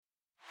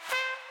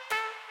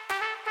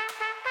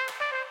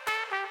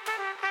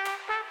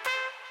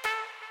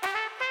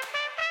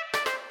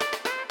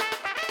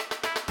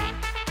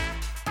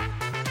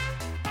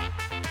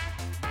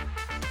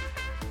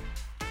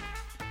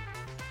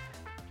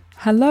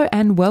Hello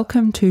and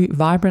welcome to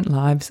Vibrant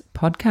Lives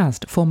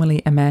podcast,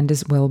 formerly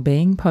Amanda's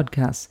Wellbeing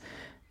podcast.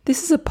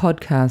 This is a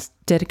podcast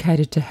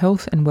dedicated to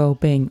health and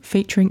wellbeing,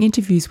 featuring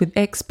interviews with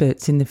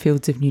experts in the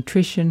fields of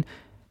nutrition,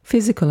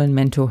 physical and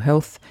mental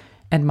health,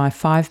 and my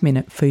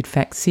 5-minute food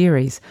fact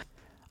series.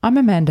 I'm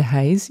Amanda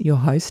Hayes, your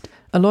host,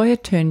 a lawyer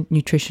turned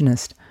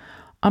nutritionist.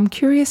 I'm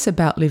curious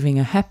about living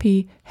a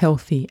happy,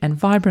 healthy, and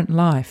vibrant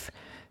life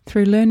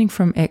through learning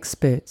from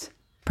experts,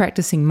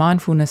 practicing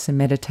mindfulness and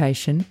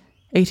meditation,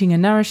 eating a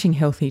nourishing,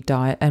 healthy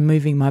diet and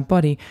moving my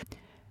body,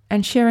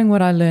 and sharing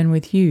what I learn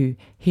with you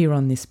here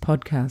on this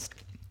podcast.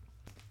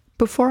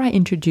 Before I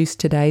introduce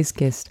today's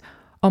guest,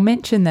 I'll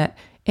mention that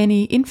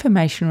any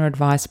information or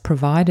advice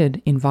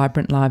provided in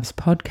Vibrant Lives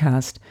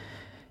podcast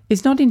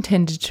is not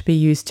intended to be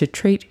used to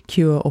treat,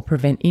 cure, or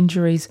prevent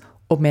injuries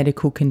or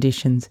medical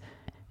conditions,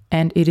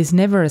 and it is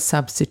never a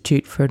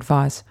substitute for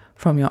advice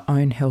from your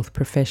own health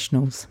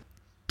professionals.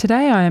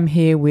 Today I am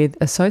here with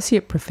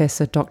Associate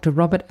Professor Dr.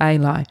 Robert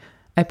Aili,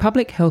 a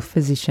public health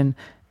physician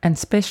and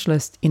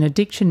specialist in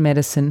addiction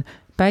medicine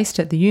based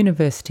at the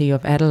University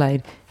of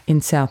Adelaide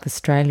in South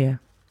Australia.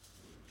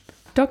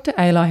 Dr.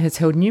 Aili has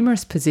held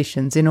numerous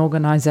positions in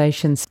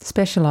organisations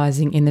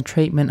specialising in the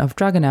treatment of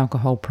drug and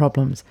alcohol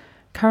problems.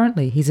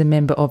 Currently, he's a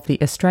member of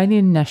the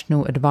Australian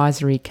National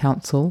Advisory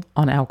Council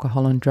on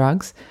Alcohol and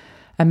Drugs,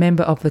 a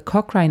member of the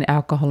Cochrane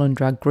Alcohol and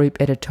Drug Group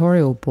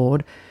Editorial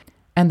Board,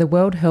 and the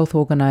World Health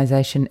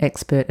Organization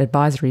Expert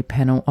Advisory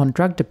Panel on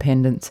Drug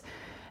Dependence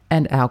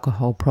and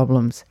Alcohol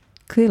Problems.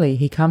 Clearly,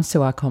 he comes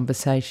to our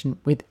conversation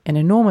with an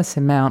enormous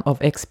amount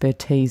of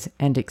expertise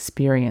and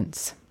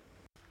experience.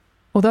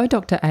 Although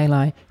Dr.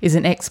 Aili is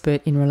an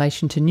expert in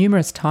relation to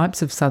numerous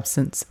types of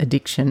substance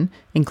addiction,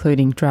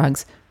 including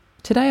drugs,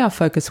 today our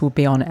focus will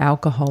be on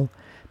alcohol,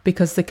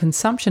 because the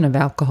consumption of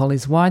alcohol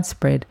is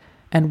widespread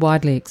and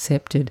widely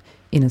accepted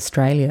in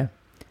Australia.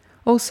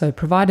 Also,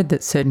 provided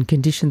that certain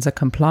conditions are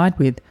complied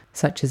with,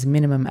 such as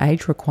minimum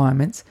age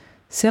requirements,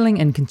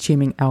 selling and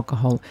consuming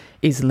alcohol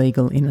is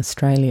legal in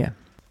Australia.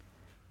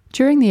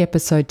 During the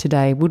episode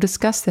today, we'll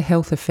discuss the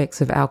health effects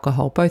of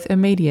alcohol, both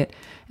immediate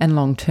and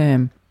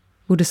long-term.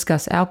 We'll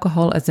discuss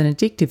alcohol as an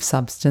addictive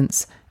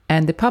substance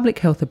and the public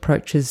health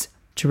approaches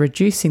to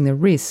reducing the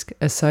risk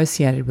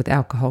associated with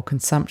alcohol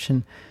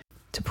consumption.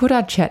 To put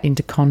our chat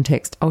into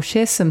context, I'll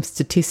share some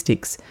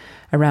statistics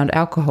around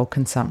alcohol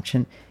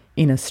consumption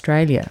in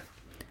Australia.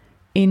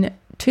 In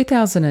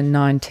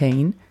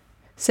 2019,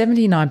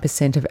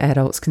 79% of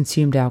adults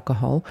consumed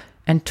alcohol,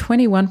 and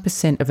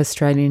 21% of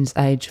Australians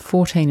aged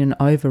 14 and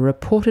over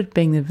reported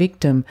being the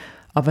victim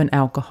of an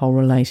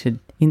alcohol-related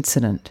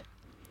incident.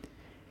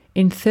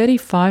 In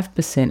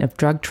 35% of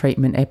drug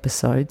treatment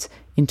episodes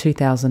in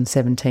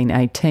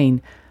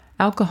 2017-18,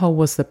 alcohol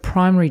was the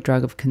primary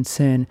drug of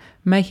concern,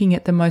 making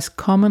it the most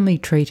commonly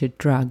treated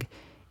drug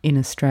in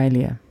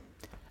Australia.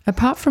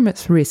 Apart from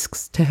its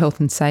risks to health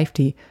and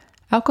safety,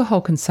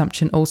 alcohol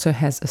consumption also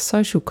has a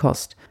social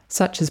cost,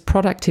 such as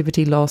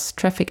productivity loss,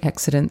 traffic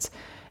accidents,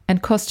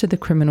 and cost to the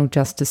criminal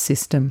justice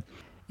system.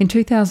 In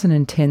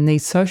 2010,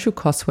 these social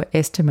costs were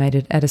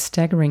estimated at a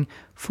staggering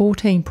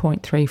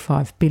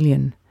 $14.35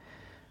 billion.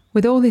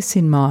 With all this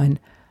in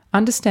mind,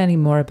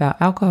 understanding more about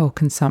alcohol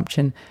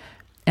consumption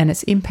and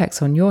its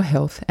impacts on your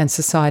health and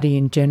society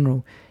in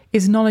general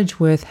is knowledge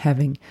worth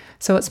having.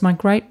 So it's my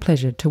great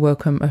pleasure to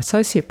welcome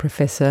Associate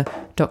Professor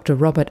Dr.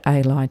 Robert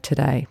Aili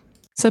today.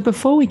 So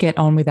before we get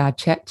on with our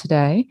chat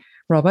today,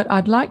 Robert,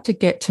 I'd like to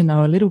get to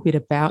know a little bit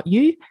about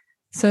you.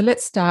 So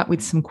let's start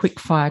with some quick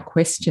fire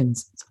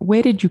questions.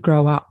 Where did you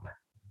grow up?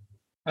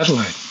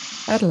 Adelaide.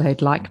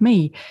 Adelaide, like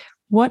me.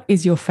 What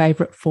is your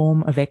favourite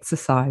form of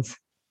exercise?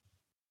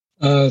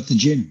 The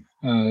gym.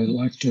 I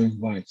like doing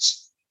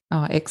weights.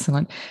 Oh,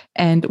 excellent.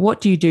 And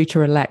what do you do to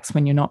relax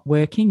when you're not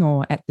working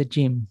or at the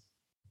gym?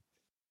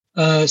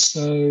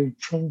 So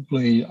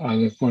probably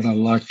what I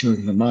like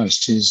doing the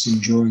most is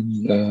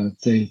enjoying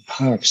the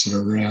parks that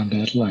are around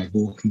Adelaide,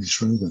 walking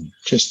through them,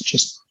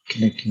 just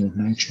connecting with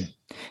nature.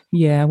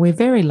 Yeah, we're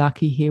very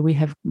lucky here. We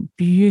have a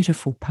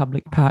beautiful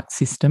public park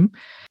system.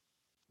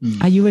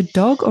 Are you a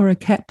dog or a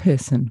cat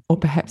person, or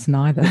perhaps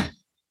neither?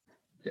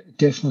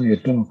 Definitely a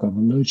dog. I'm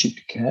allergic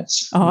to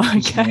cats. Oh,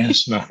 okay.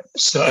 Asthma,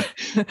 so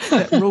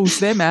that rules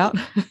them out.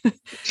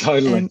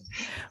 Totally. And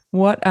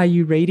what are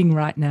you reading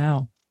right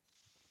now?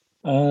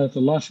 The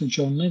Life of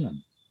John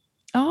Lennon.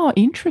 Oh,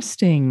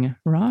 interesting.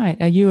 Right.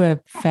 Are you a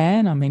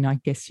fan? I mean, I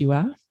guess you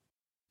are.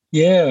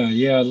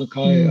 Yeah. Look,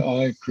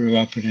 I grew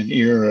up in an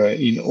era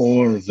in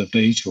awe of the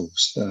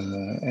Beatles,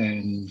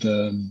 and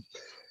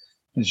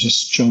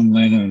just John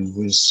Lennon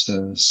was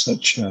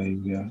such a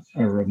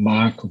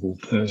remarkable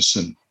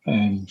person,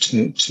 and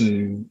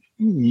to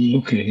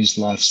look at his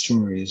life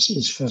story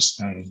is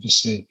fascinating to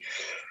see.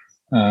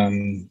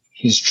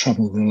 His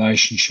troubled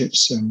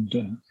relationships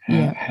and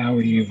how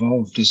he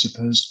evolved as a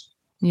person.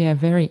 Yeah,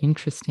 very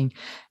interesting.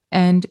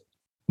 And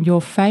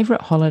your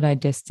favourite holiday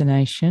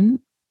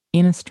destination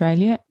in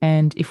Australia,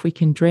 and if we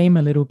can dream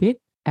a little bit,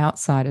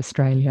 outside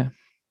Australia?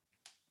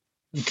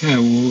 Okay,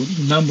 well,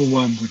 number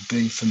one would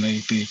be for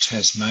me be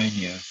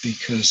Tasmania,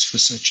 because for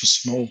such a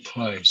small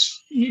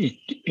place,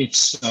 it's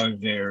so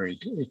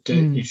varied.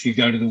 Mm. If you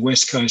go to the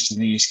west coast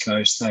and the east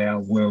coast, they are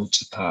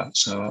worlds apart.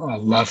 So I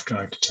love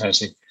going to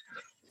Tassie.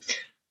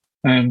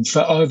 And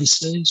for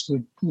overseas,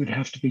 would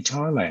have to be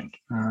Thailand.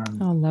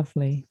 Oh,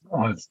 lovely.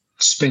 I've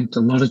spent a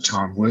lot of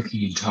time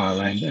working in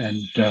Thailand,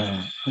 and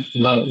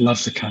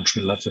love the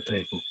country, love the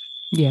people.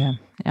 Yeah,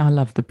 I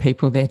love the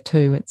people there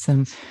too.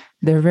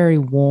 They're very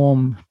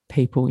warm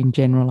people in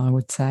general, I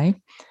would say.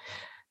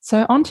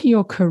 So, onto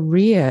your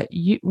career.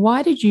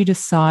 Why did you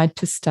decide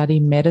to study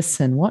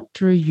medicine? What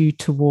drew you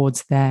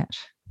towards that?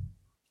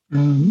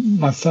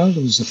 My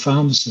father was a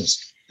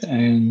pharmacist,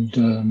 and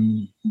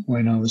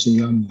when I was a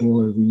young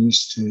boy, we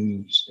used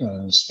to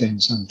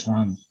spend some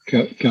time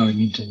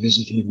going in to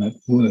visit him at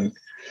work.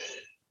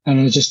 And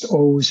I just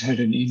always had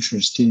an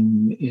interest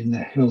in the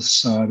health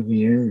side of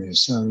the area.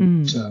 So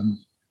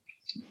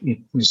it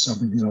was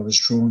something that I was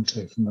drawn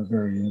to from a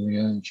very early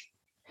age.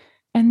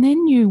 And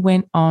then you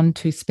went on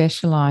to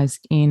specialize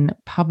in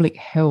public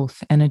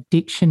health and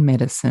addiction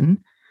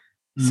medicine.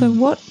 So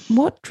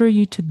what drew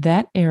you to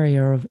that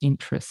area of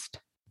interest?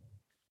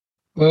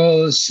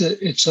 Well,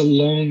 it's a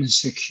long and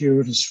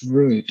circuitous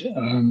route.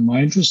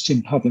 My interest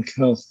in public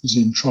health was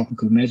in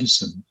tropical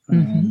medicine,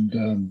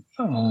 and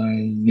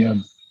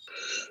I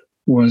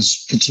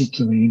was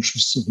particularly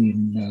interested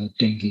in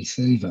dengue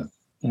fever.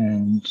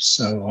 And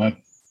so I've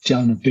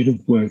done a bit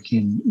of work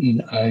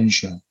in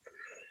Asia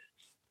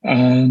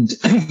and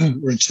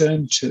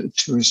returned to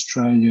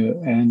Australia.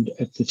 And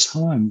at the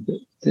time,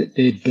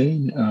 there'd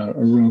been a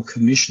Royal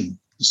Commission,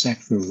 the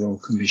Sackville Royal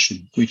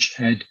Commission, which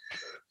had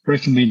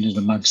recommended,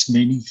 amongst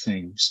many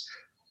things,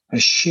 a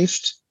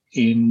shift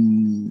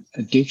in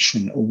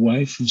addiction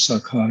away from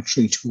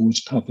psychiatry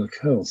towards public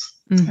health.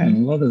 And a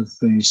lot of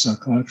the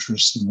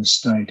psychiatrists in the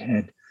state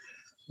had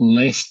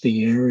left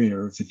the area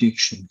of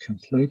addiction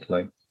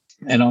completely.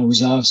 And I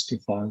was asked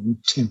if I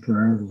would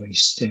temporarily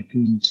step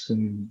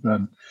into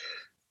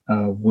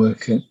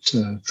work at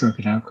Drug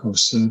and Alcohol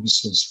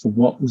Services for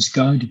what was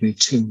going to be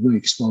 2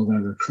 weeks while they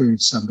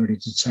recruited somebody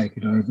to take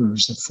it over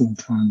as a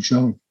full-time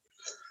job.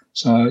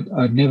 So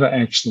I never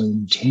actually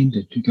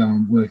intended to go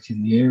and work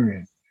in the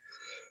area.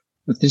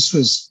 But this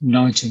was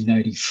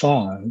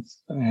 1985,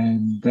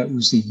 and that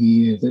was the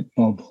year that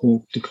Bob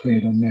Hawke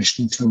declared on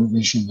national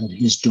television that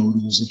his daughter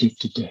was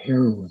addicted to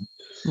heroin.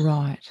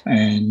 Right.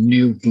 And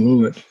Neil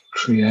Blewett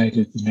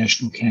created the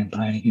National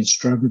Campaign Against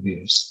Drug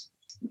Abuse.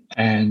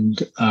 And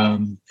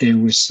there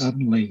was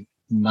suddenly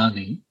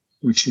money,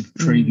 which had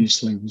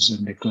previously was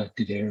a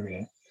neglected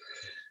area.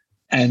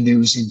 And there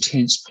was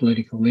intense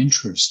political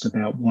interest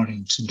about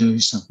wanting to do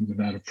something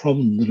about a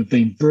problem that had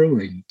been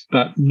brewing,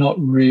 but not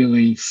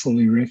really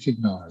fully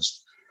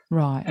recognised.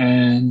 Right.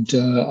 And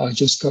I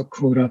just got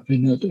caught up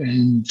in it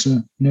and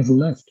never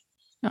left.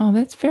 Oh,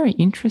 that's very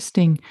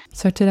interesting.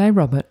 So today,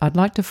 Robert, I'd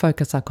like to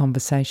focus our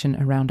conversation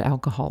around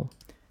alcohol.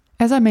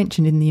 As I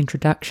mentioned in the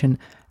introduction,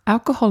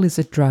 alcohol is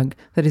a drug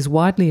that is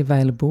widely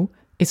available.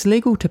 It's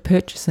legal to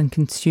purchase and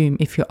consume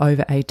if you're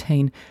over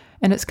 18,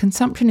 and its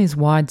consumption is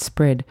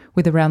widespread,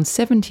 with around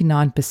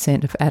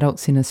 79% of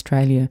adults in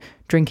Australia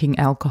drinking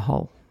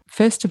alcohol.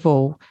 First of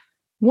all,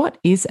 what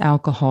is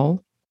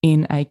alcohol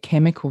in a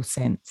chemical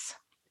sense?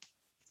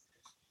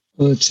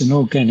 Well, it's an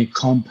organic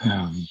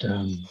compound.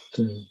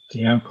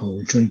 The alcohol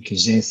we drink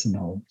is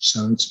ethanol.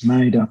 So it's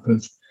made up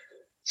of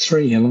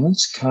 3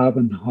 elements,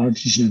 carbon,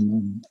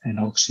 hydrogen, and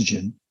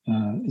oxygen.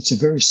 It's a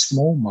very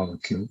small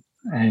molecule,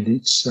 and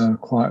it's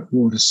quite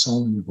water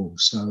soluble.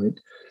 So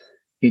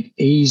it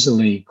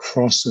easily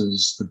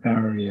crosses the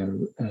barrier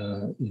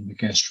in the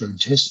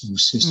gastrointestinal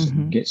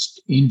system, gets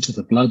into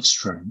the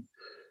bloodstream.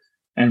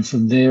 And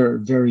from there,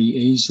 it very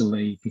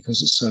easily,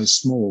 because it's so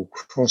small,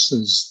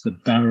 crosses the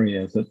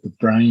barrier that the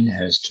brain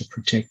has to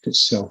protect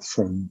itself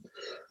from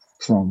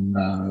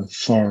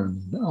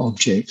foreign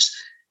objects.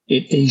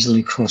 It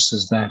easily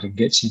crosses that and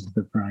gets into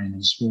the brain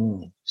as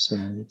well. So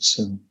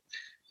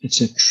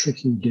it's a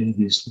tricky,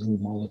 devious little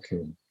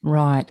molecule.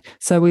 Right.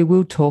 So we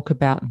will talk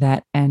about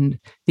that and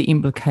the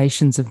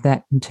implications of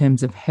that in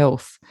terms of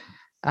health.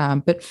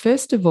 But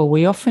first of all,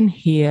 we often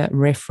hear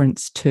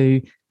reference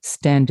to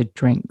standard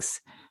drinks.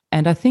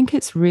 And I think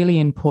it's really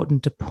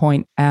important to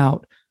point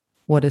out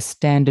what a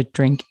standard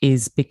drink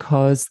is,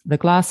 because the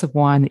glass of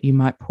wine that you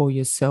might pour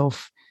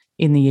yourself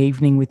in the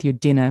evening with your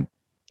dinner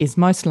is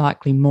most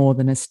likely more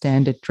than a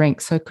standard drink.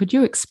 So could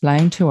you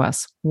explain to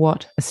us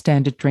what a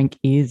standard drink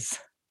is?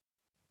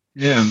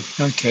 Yeah,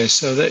 okay.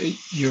 So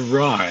you're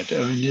right. I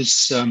mean,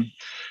 it's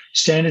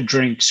standard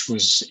drinks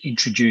was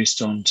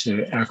introduced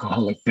onto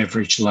alcoholic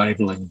beverage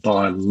labelling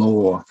by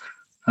law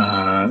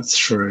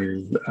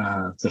through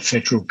the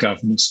federal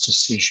government's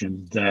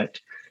decision that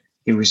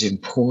it was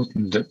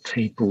important that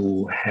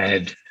people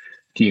had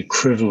the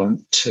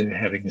equivalent to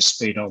having a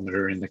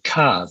speedometer in the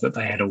car, that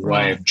they had a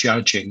way of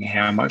judging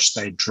how much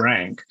they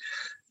drank.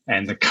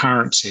 And the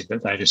currency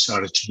that they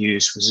decided to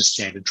use was a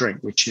standard drink,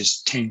 which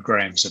is 10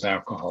 grams of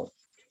alcohol.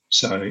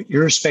 So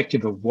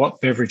irrespective of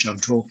what beverage I'm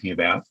talking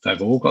about,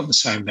 they've all got the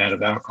same amount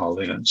of alcohol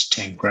in it, it's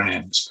 10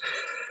 grams.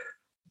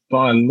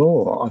 By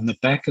law, on the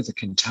back of the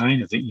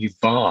container that you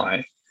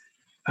buy,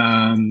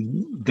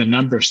 the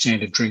number of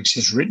standard drinks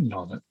is written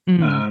on it.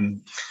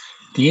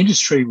 The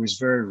industry was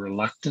very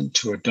reluctant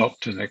to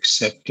adopt and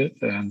accept it,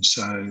 and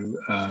so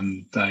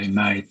they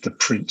made the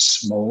print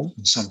small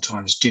and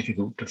sometimes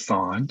difficult to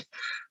find,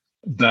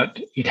 but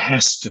it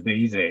has to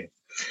be there.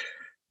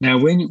 Now,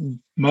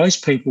 when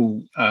most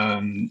people,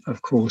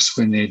 of course,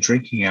 when they're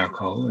drinking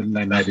alcohol, and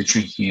they may be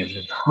drinking it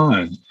at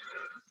home,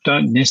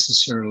 don't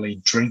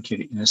necessarily drink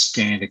it in a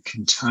standard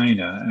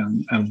container,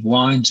 and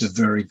wine's a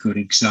very good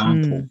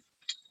example.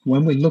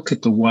 When we look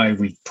at the way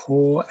we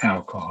pour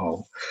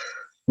alcohol,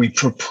 we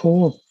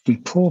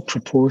pour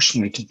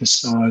proportionally to the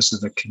size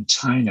of the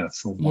container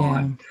for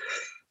wine.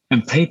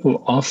 And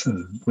people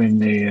often, when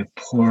they're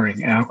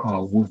pouring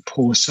alcohol, will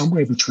pour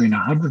somewhere between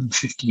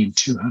 150 and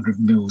 200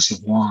 mils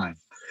of wine.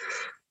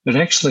 But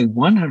actually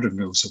 100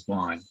 mils of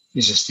wine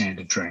is a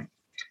standard drink.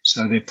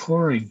 So they're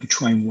pouring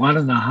between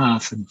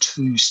 1.5 and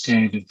 2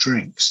 standard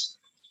drinks.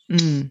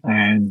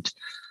 And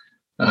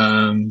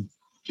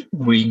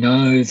we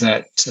know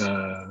that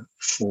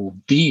for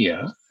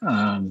beer,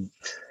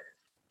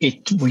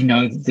 we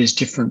know that there's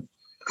different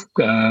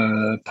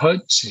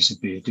potencies of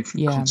beer,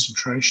 different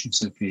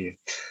concentrations of beer.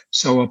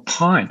 So a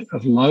pint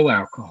of low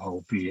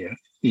alcohol beer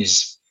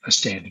is a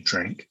standard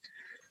drink.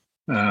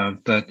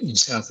 But in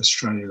South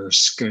Australia, a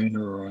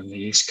schooner, or on the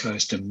East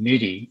Coast, a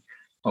middy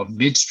of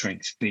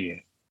mid-strength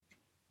beer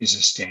is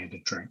a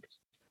standard drink.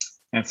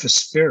 And for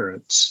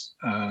spirits,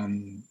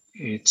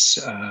 it's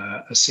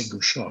a single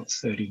shot,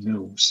 30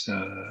 mils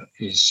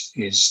is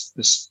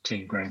the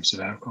 10 grams of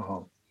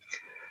alcohol.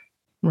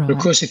 Right. Of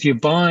course, if you're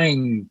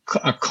buying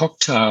a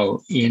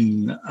cocktail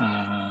in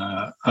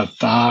a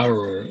bar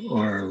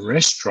or a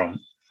restaurant,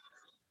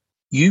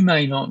 you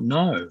may not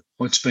know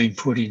what's been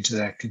put into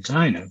that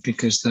container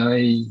because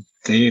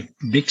they're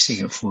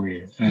mixing it for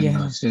you. And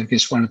I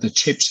guess one of the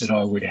tips that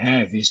I would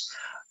have is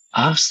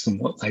ask them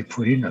what they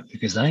put in it,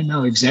 because they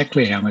know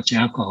exactly how much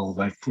alcohol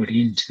they've put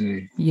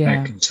into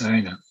that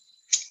container.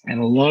 And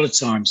a lot of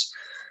times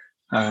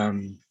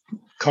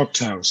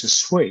cocktails are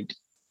sweet,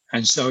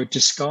 and so it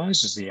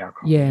disguises the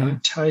alcohol. You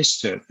don't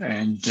taste it,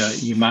 and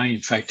you may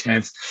in fact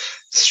have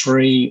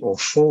 3 or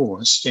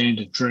 4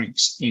 standard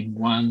drinks in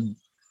one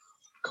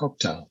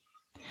cocktail.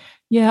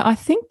 Yeah, I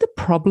think the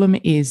problem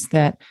is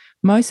that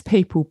most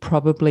people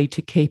probably,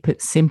 to keep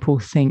it simple,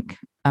 think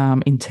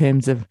in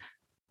terms of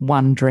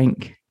one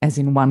drink, as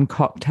in one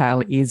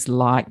cocktail is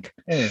like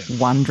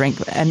one drink.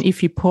 And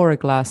if you pour a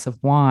glass of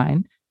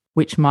wine,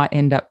 which might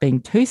end up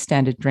being 2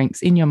 standard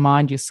drinks, in your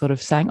mind you're sort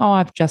of saying, oh,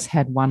 I've just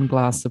had one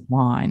glass of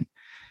wine.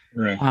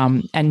 Right.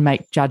 And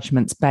make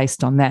judgments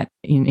based on that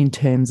in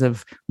terms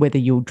of whether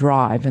you'll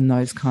drive and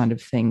those kind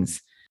of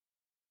things.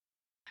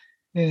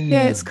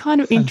 Yeah, it's kind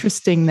of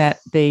interesting that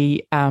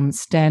the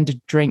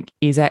standard drink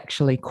is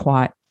actually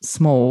quite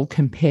small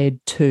compared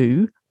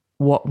to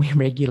what we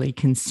regularly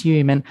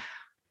consume. And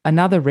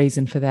another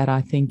reason for that, I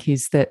think,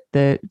 is that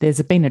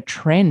there's been a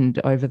trend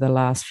over the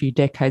last few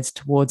decades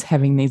towards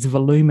having these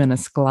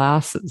voluminous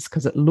glasses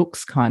because it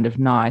looks kind of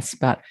nice.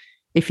 But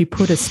if you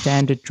put a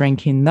standard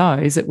drink in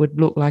those, it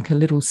would look like a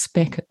little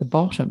speck at the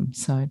bottom.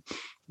 So,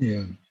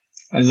 yeah,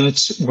 and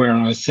that's where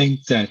I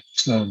think that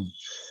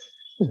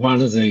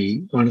one of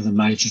the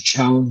major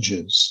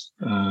challenges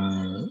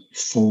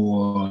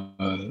for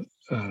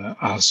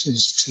us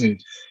is to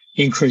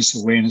increase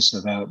awareness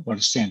about what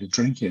a standard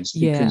drink is.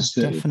 Because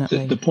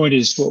the point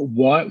is,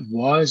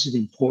 why is it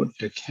important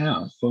to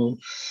count? Well,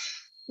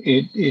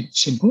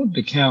 it's important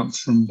to count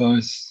from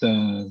both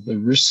the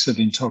risks of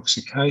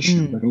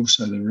intoxication, but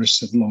also the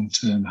risks of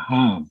long-term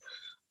harm.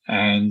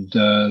 And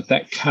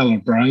that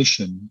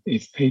calibration,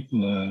 if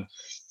people are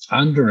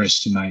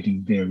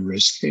underestimating their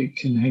risk, it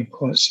can have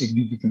quite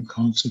significant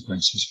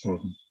consequences for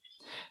them.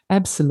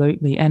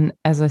 Absolutely. And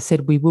as I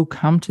said, we will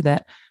come to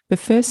that. But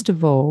first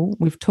of all,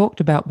 we've talked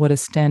about what a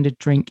standard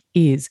drink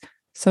is.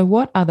 So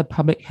what are the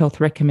public health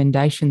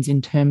recommendations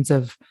in terms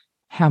of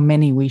how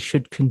many we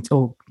should,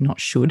 or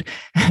not should,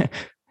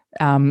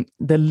 the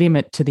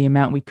limit to the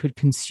amount we could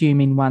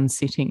consume in one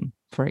sitting,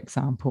 for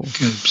example?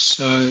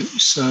 So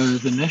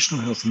the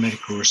National Health and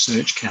Medical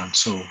Research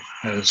Council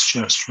has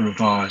just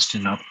revised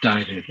and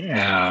updated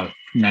our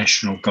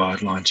national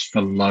guidelines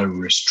for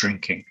low-risk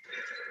drinking.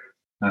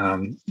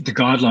 The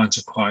guidelines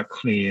are quite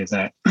clear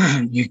that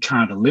you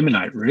can't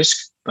eliminate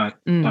risk, but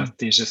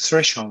there's a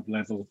threshold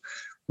level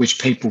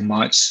which people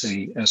might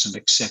see as an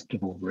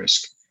acceptable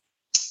risk.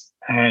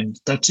 And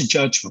that's a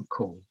judgment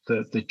call.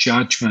 The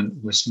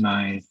judgment was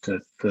made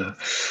that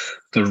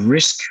the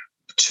risk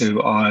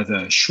to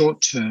either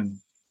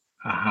short-term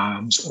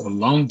harms or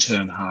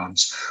long-term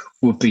harms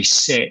would be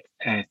set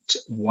at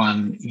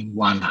 1 in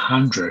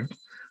 100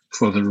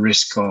 for the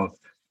risk of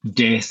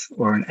death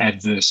or an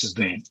adverse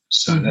event.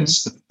 So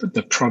that's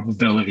the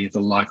probability, the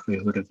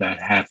likelihood of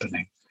that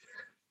happening.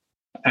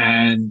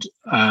 And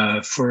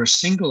for a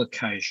single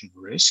occasion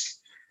risk,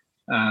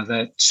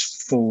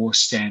 that's 4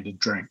 standard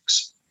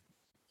drinks.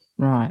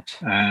 Right.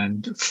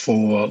 And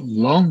for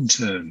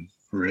long-term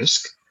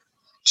risk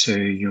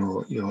to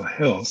your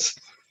health,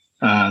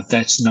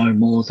 that's no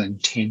more than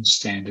 10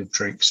 standard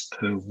drinks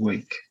per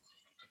week.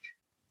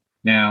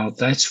 Now,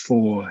 that's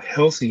for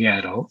healthy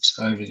adults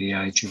over the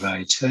age of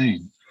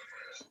 18.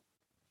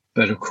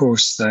 But of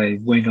course, they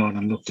went on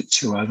and looked at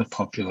two other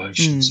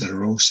populations that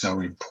are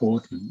also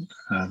important.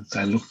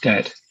 They looked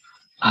at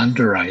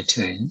under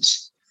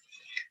 18s.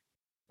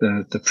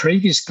 The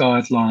previous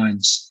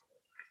guidelines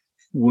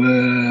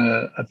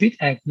were a bit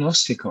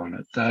agnostic on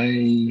it.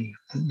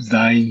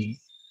 They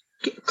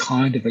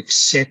kind of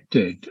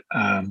accepted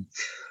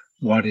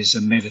what is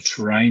a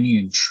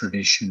Mediterranean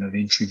tradition of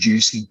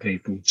introducing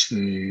people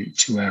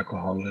to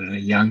alcohol at a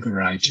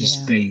younger age as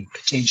being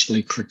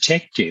potentially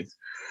protective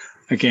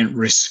against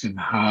risks and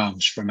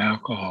harms from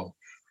alcohol.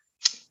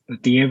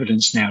 But the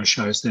evidence now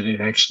shows that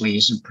it actually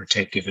isn't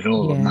protective at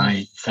all. It may,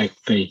 in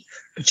fact, be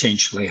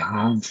potentially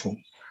harmful.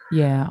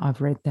 Yeah,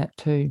 I've read that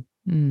too.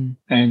 And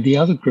the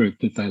other group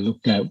that they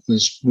looked at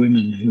was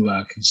women who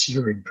are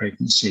considering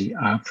pregnancy,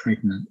 are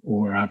pregnant,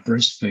 or are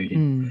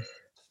breastfeeding.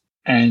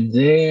 And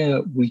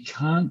there we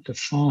can't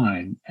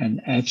define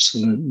an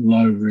absolute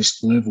low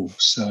risk level.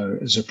 So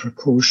as a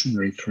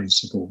precautionary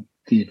principle,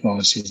 the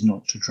advice is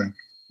not to drink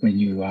when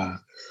you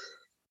are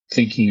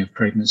thinking of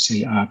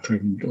pregnancy, are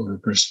pregnant, or are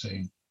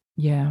breastfeeding.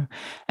 Yeah.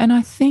 And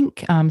I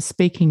think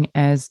speaking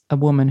as a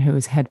woman who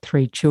has had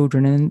 3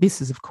 children, and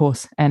this is, of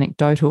course,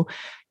 anecdotal,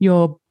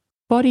 your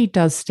body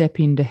does step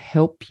in to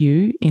help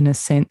you in a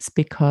sense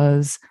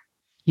because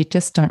you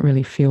just don't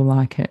really feel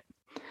like it.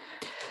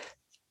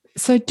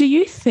 So do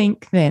you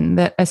think then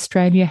that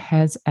Australia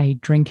has a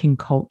drinking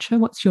culture?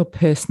 What's your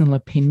personal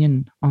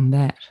opinion on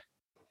that?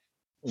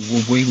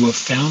 Well, we were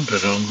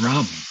founded on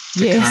rum.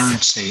 The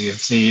currency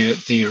of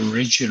the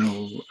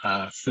original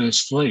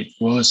First Fleet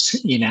was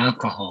in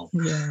alcohol.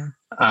 Yeah.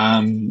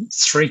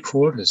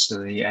 3/4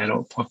 of the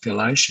adult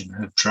population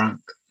have drunk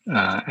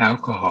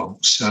alcohol.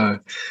 So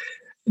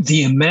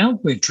the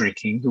amount we're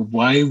drinking, the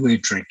way we're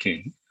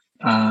drinking,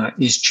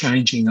 is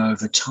changing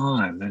over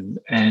time.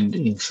 And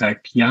in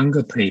fact,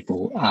 younger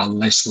people are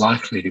less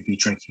likely to be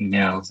drinking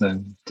now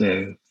than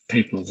the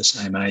people of the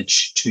same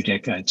age 2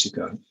 decades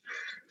ago.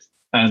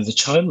 And the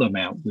total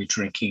amount we're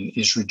drinking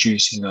is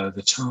reducing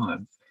over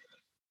time.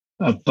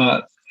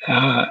 But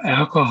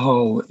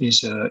alcohol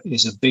is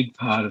a big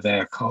part of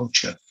our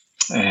culture,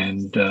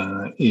 and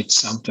it's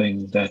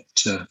something that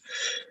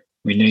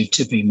we need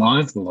to be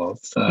mindful of.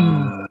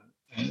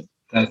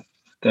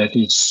 That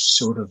it's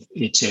sort of,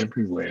 it's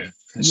everywhere.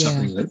 It's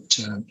something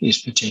that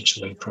is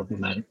potentially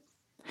problematic.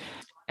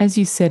 As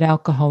you said,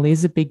 alcohol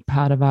is a big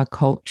part of our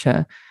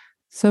culture.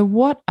 So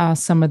what are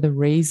some of the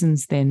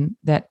reasons then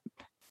that,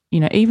 you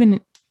know, even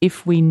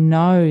if we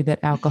know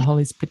that alcohol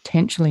is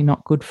potentially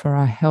not good for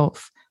our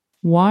health,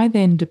 why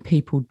then do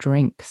people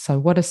drink? So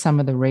what are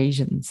some of the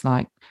reasons?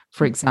 Like,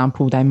 for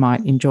example, they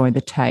might enjoy the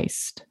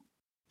taste.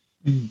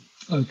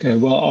 Okay,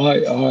 well,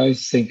 I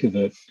think of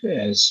it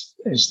as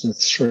the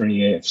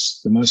 3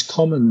 Fs. The most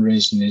common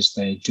reason is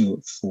they do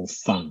it for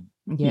fun,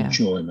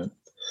 enjoyment.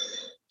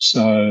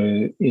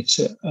 So it's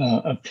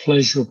a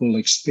pleasurable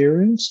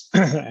experience,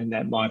 and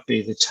that might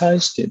be the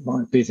taste, it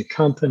might be the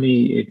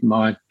company, it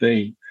might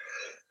be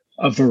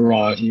a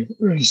variety of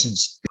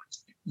reasons.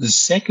 The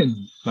second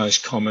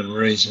most common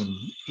reason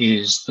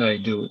is they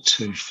do it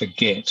to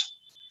forget.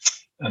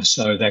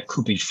 So that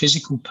could be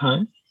physical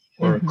pain,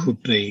 or it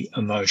could be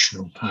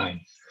emotional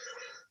pain.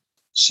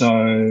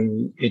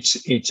 So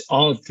it's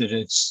odd that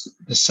it's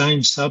the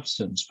same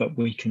substance, but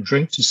we can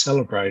drink to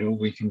celebrate, or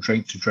we can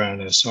drink to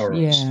drown our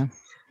sorrows. Yeah.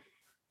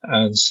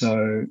 And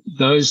so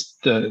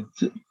the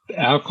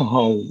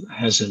alcohol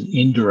has an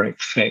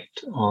indirect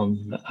effect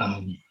on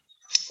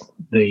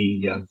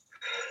the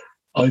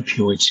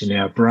opioids in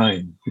our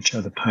brain, which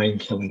are the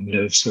pain-killing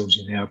nerve cells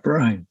in our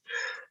brain.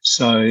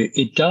 So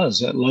it does,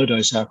 that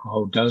low-dose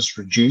alcohol does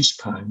reduce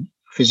pain,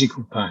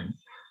 physical pain,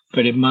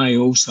 but it may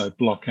also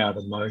block out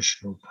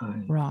emotional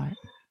pain. Right.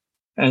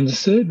 And the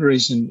third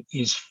reason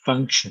is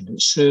function.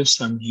 It serves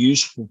some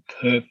useful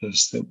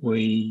purpose that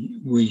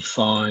we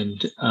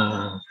find,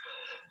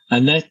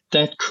 and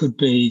that could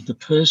be the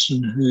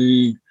person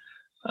who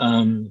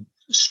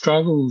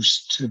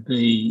struggles to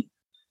be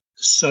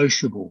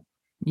sociable.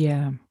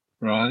 Yeah.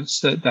 Right.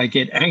 So they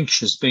get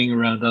anxious being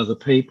around other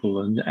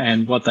people,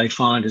 and what they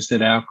find is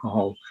that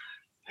alcohol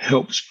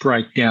helps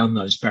break down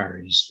those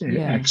barriers. It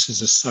acts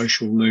as a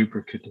social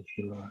lubricant, if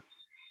you like.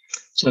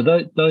 So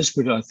those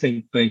would, I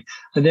think, be,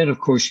 and then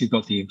of course you've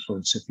got the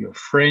influence of your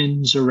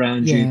friends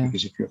around you,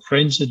 because if your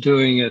friends are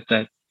doing it,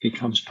 that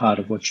becomes part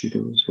of what you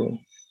do as well.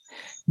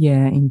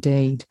 Yeah,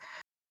 indeed.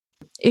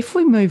 If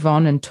we move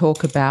on and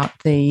talk about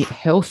the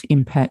health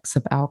impacts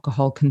of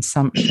alcohol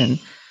consumption,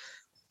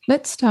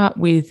 let's start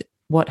with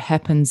what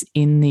happens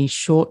in the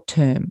short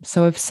term.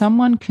 So if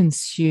someone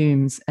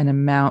consumes an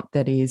amount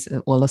that is,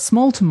 well, a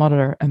small to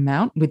moderate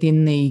amount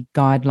within the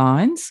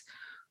guidelines,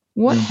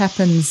 what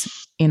happens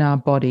in our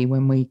body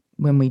when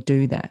we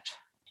do that?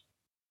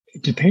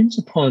 It depends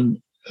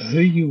upon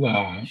who you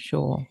are.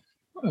 Sure.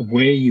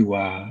 where you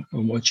are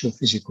and what your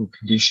physical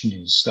condition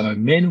is. So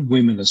men and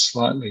women are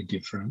slightly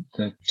different,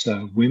 that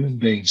women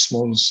being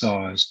smaller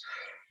size,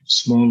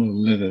 smaller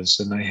livers,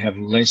 and they have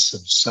less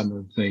of some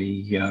of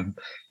the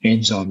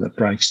enzyme that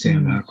breaks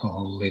down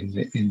alcohol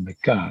in the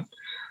gut.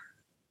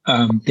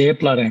 Their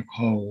blood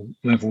alcohol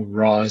level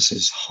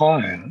rises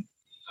higher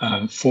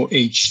for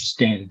each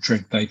standard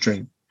drink they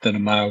drink than a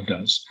male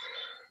does.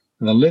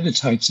 And the liver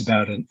takes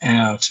about an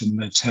hour to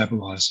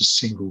metabolize a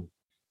single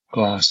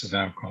glass of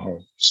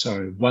alcohol.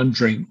 So one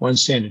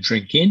standard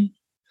drink in,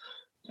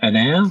 an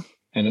hour,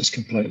 and it's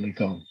completely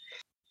gone.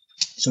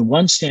 So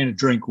one standard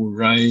drink will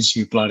raise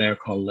your blood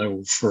alcohol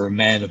level for a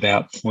man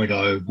about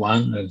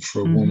 0.01 and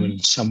for a woman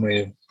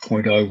somewhere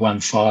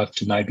 0.015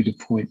 to maybe to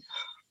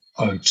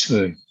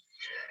 0.02.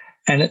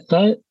 And at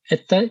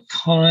that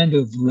kind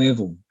of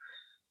level,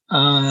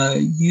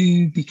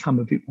 you become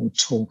a bit more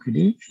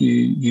talkative.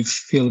 You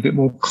feel a bit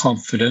more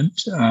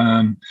confident.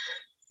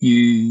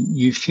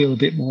 You feel a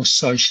bit more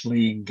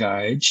socially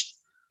engaged.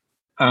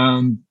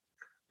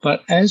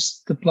 But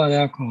as the blood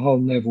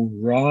alcohol level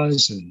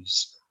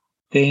rises,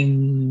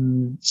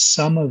 then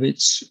some of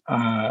its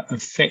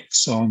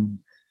effects on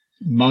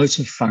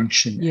motor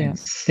function and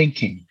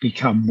thinking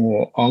become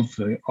more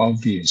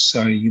obvious.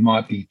 So you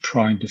might be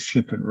prone to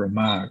flippant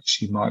remarks.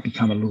 You might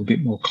become a little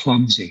bit more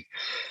clumsy.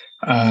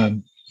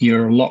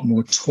 You're a lot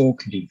more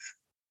talkative.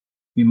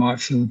 You might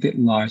feel a bit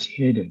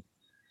lightheaded.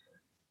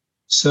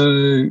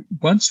 So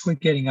once we're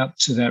getting up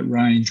to that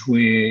range where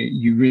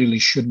you really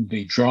shouldn't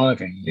be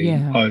driving, the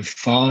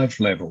 0.5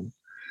 level,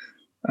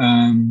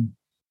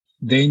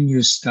 then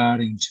you're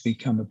starting to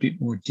become a bit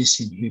more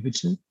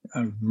disinhibited,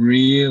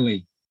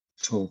 really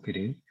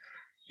talkative.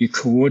 Your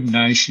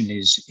coordination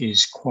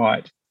is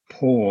quite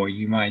poor.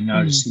 You may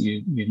notice that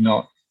you're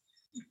not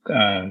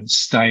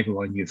stable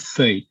on your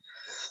feet.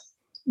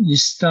 You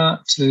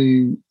start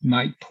to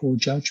make poor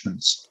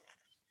judgments.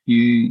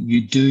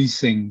 You do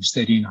things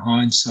that in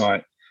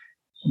hindsight,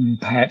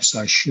 perhaps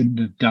I shouldn't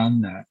have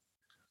done that.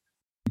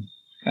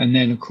 And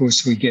then, of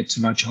course, we get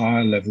to much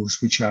higher levels,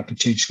 which are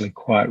potentially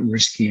quite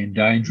risky and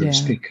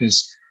dangerous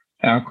because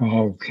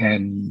alcohol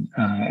can,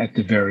 at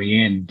the very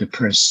end,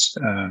 depress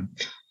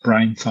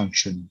brain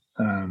function.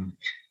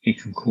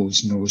 It can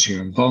cause nausea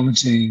and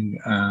vomiting.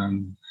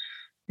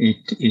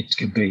 It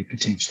can be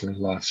potentially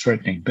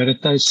life-threatening. But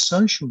at those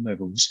social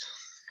levels,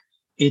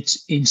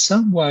 it's in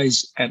some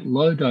ways at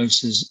low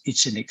doses,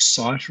 it's an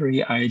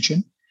excitatory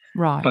agent.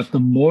 Right. But the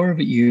more of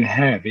it you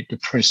have, it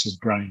depresses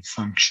brain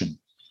function.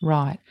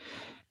 Right.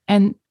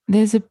 And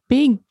there's a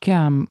big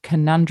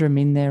conundrum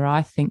in there,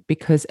 I think,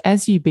 because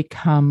as you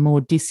become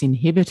more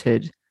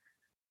disinhibited,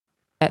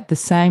 at the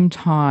same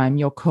time,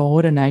 your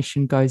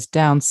coordination goes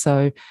down.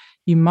 So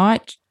you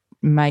might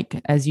make,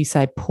 as you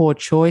say, poor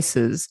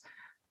choices.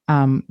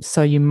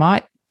 So you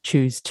might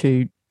choose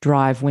to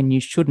drive when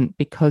you shouldn't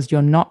because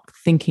you're not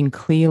thinking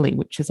clearly,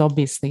 which is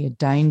obviously a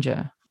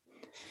danger.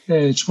 Yeah,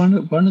 it's one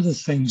of the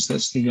things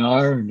that's the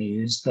irony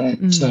is that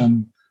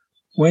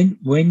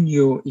when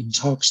you're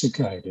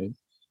intoxicated,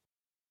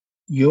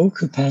 your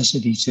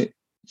capacity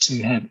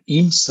to have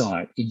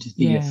insight into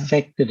the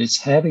effect that it's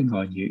having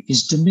on you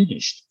is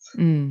diminished.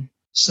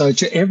 So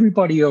to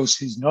everybody else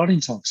who's not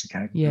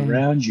intoxicated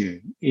around you,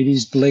 it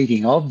is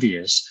bleeding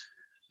obvious,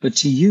 but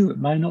to you it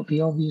may not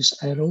be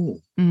obvious at all.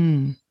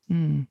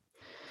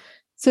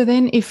 So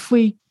then if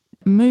we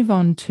move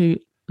on to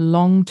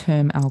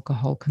long-term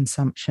alcohol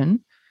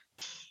consumption,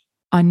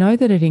 I know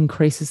that it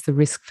increases the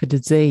risk for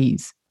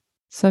disease.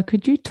 So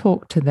could you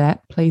talk to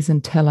that, please,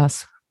 and tell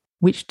us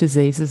which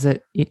diseases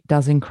it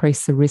does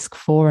increase the risk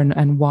for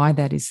and why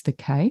that is the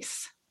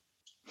case?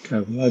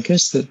 Okay, well, I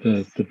guess that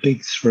the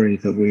big three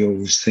that we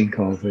always think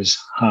of is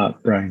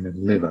heart, brain and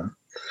liver.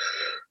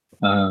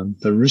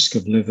 The risk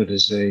of liver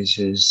disease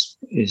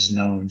is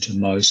known to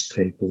most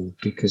people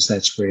because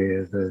that's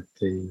where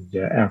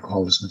the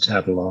alcohol is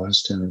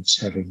metabolized and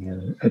it's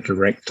having a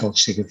direct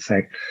toxic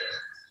effect.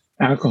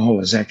 Alcohol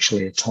is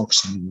actually a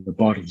toxin in the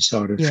body,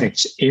 so it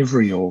affects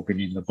every organ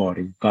in the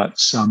body, but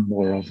some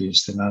more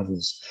obvious than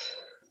others.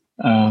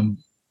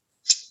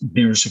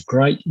 There is a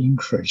great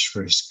increased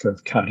risk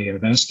of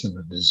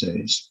cardiovascular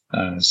disease.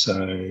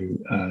 So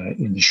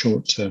in the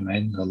short term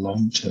and the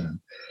long term,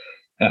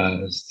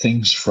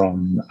 things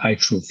from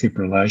atrial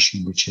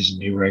fibrillation, which is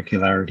an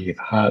irregularity of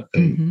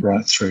heartbeat,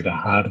 right through to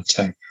heart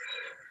attack.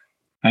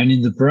 And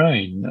in the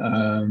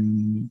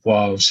brain,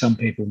 while some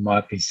people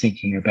might be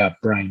thinking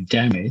about brain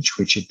damage,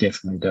 which it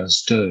definitely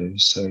does do,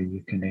 so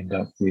you can end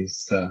up with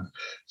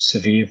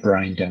severe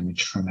brain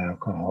damage from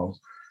alcohol,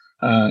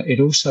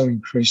 it also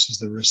increases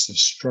the risk of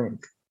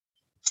stroke.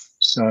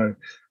 So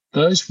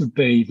those would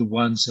be the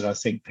ones that I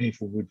think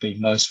people would be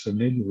most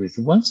familiar with.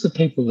 The ones that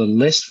people are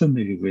less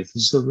familiar with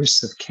is the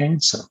risk of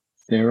cancer.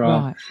 There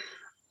are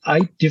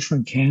 8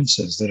 different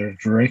cancers that are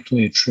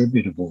directly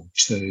attributable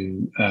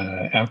to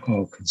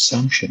alcohol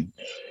consumption.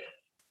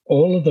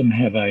 All of them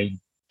have a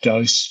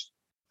dose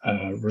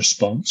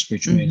response,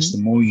 which means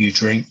the more you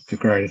drink, the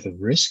greater the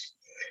risk.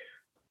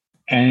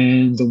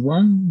 And the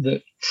one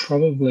that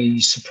probably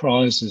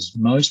surprises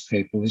most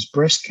people is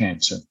breast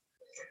cancer.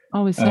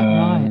 Oh, is that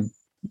right?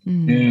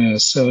 Yeah,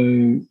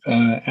 so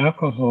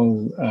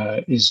alcohol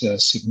is a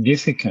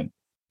significant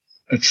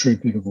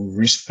attributable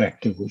risk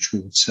factor, which we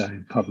would say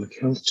in public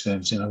health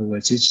terms. In other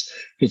words,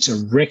 it's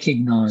a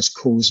recognised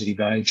causative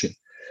agent.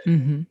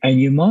 Mm-hmm.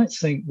 And you might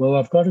think, well,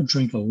 I've got to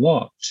drink a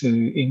lot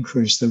to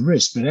increase the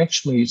risk, but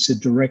actually it's a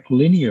direct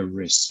linear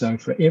risk. So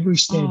for every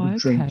standard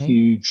drink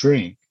you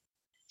drink,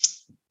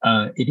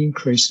 it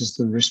increases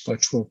the risk by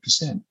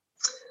 12%.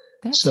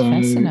 That's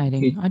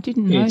fascinating. I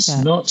didn't know that.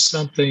 It's not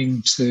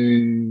something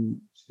to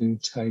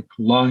take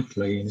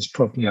lightly, and it's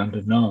probably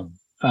underknown.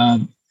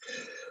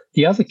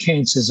 The other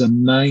cancers are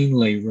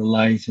mainly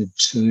related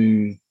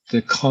to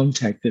the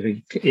contact that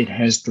it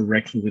has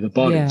directly with the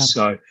body. Yeah.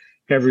 So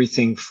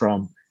everything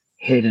from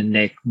head and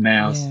neck,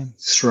 mouth,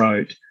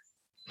 throat,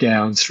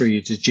 down through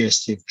your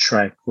digestive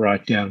tract,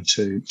 right down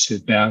to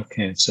bowel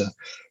cancer.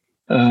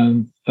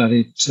 But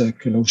it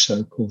can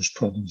also cause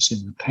problems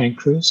in the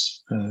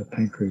pancreas,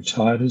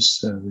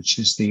 pancreatitis, which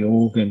is the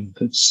organ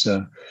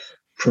that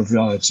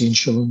provides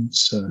insulin.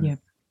 So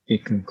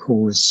it can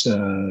cause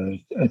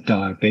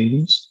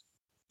diabetes.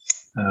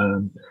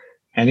 And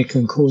it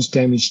can cause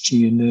damage to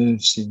your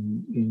nerves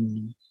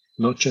in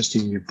not just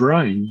in your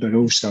brain, but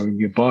also in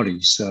your body.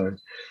 So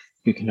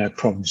you can have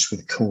problems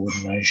with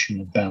coordination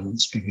and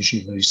balance because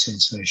you lose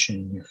sensation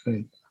in your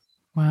feet.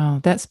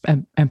 Wow, that's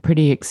a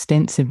pretty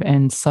extensive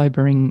and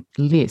sobering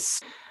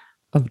list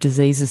of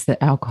diseases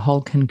that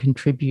alcohol can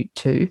contribute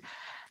to.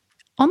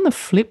 On the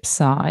flip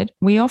side,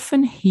 we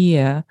often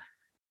hear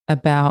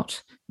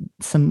about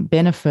some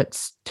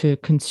benefits to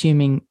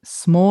consuming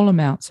small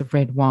amounts of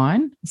red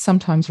wine,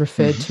 sometimes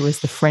referred to as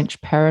the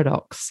French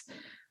paradox.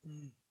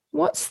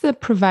 What's the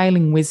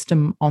prevailing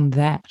wisdom on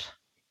that?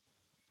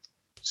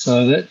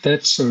 So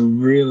that's a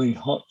really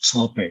hot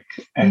topic,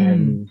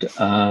 and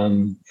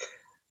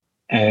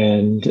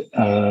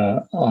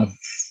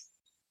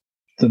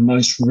the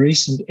most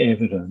recent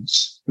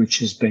evidence, which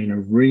has been a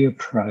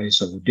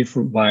reappraisal, a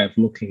different way of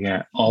looking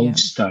at old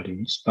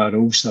studies, but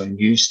also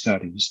new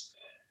studies,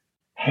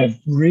 have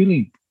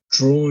really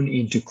drawn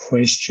into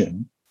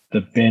question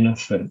the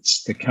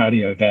benefits, the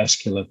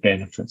cardiovascular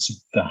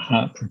benefits, the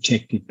heart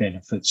protective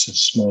benefits of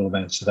small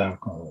amounts of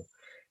alcohol.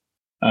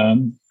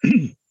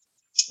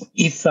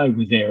 If they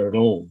were there at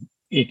all,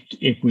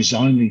 it was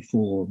only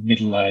for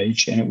middle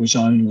age, and it was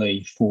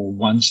only for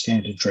one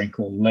standard drink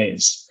or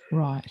less.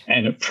 Right.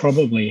 And it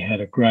probably had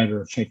a greater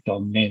effect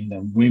on men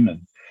than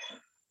women.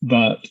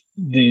 But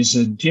there's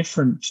a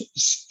different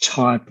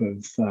type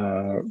of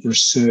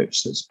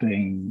research that's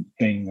being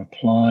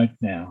applied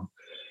now,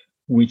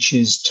 which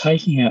is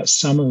taking out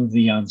some of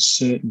the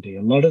uncertainty.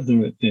 A lot of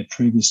the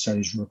previous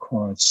studies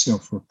required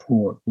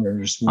self-report,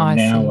 whereas we're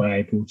now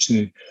able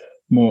to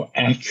more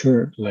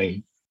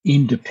accurately,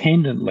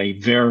 independently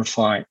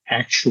verify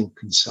actual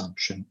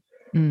consumption.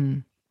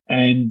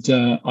 And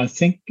I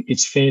think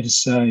it's fair to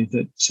say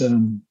that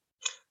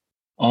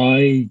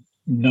I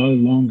no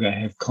longer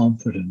have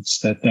confidence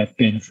that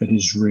benefit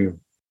is real.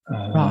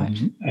 Right.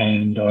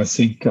 And I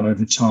think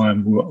over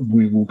time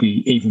we will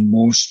be even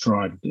more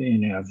strident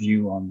in our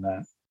view on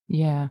that.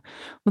 Yeah.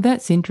 Well,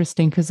 that's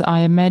interesting because I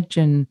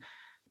imagine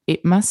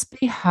it must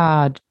be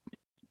hard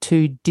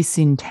to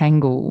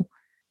disentangle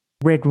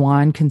red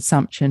wine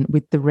consumption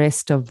with the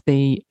rest of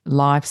the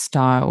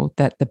lifestyle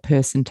that the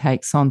person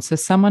takes on. So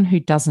someone who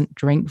doesn't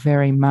drink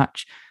very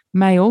much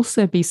may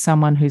also be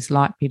someone who's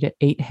likely to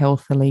eat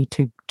healthily,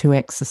 to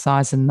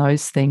exercise and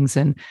those things.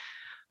 And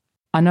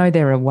I know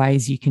there are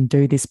ways you can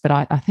do this, but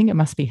I think it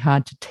must be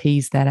hard to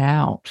tease that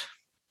out.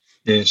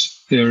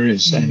 Yes, there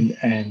is. And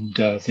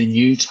the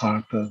new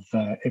type of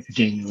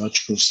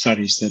epidemiological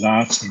studies that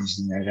are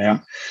teasing that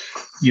out,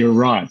 you're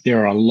right.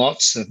 There are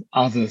lots of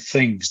other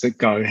things that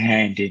go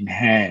hand in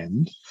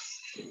hand.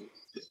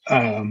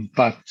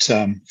 But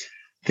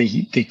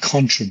the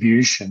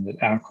contribution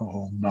that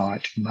alcohol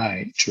might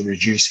make to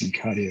reducing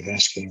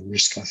cardiovascular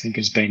risk, I think,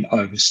 has been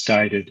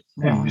overstated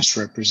and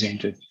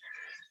misrepresented.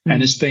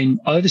 And it's been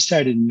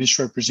overstated and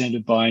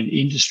misrepresented by an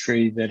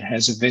industry that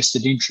has a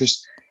vested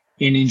interest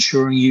in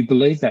ensuring you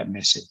believe that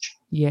message.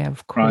 Yeah,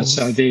 of course.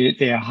 Right. So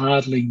they're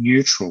hardly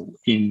neutral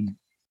in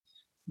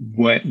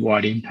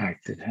what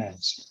impact it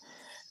has.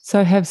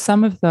 So have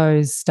some of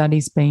those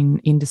studies been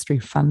industry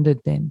funded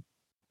then?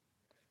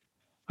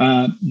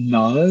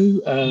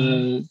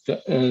 No.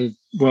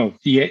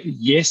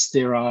 Yes,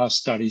 there are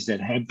studies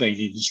that have been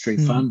industry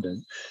funded,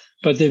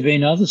 but there have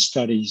been other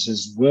studies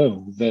as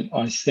well that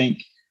I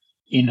think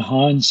in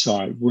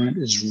hindsight weren't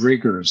as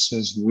rigorous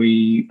as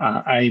we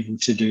are able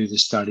to do the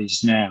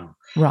studies now.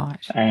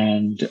 Right.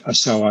 And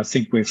so I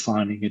think we're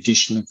finding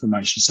additional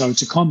information. So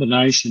it's a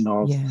combination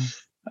of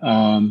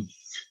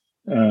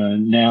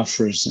now,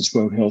 for instance,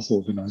 World Health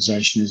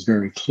Organization is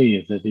very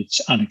clear that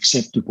it's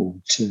unacceptable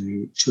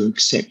to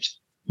accept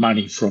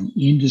money from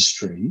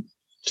industry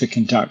to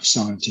conduct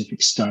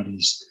scientific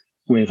studies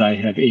where they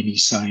have any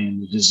say in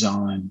the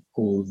design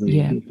or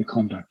the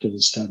conduct of the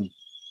study.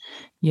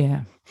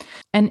 Yeah.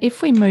 And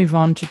if we move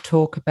on to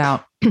talk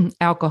about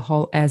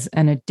alcohol as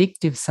an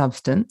addictive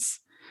substance,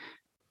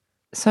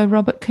 so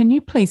Robert, can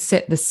you please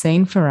set the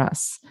scene for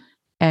us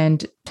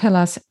and tell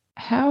us,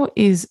 how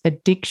is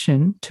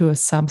addiction to a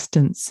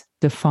substance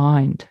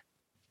defined?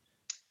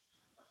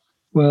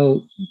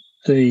 Well,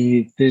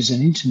 there's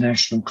an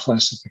international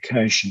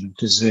classification of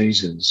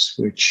diseases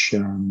which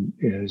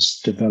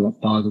is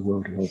developed by the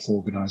World Health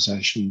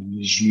Organization and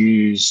is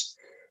used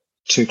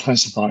to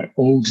classify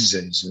all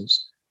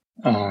diseases,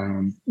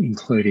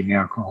 including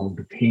alcohol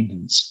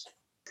dependence.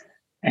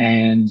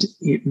 And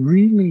it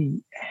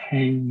really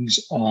hangs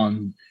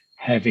on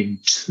having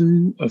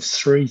 2 of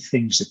 3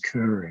 things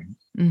occurring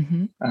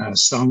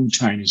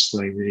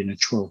simultaneously within a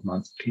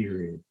 12-month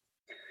period.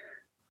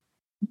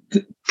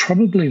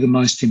 Probably the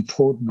most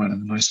important one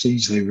and the most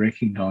easily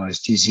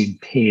recognised is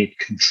impaired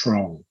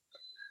control.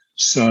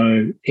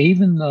 So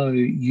even though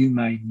you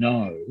may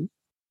know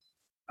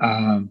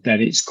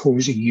that it's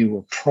causing you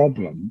a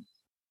problem,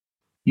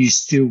 you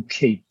still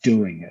keep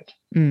doing it.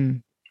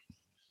 Mm.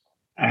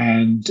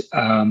 And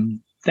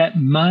that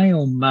may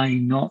or may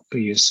not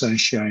be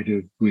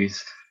associated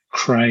with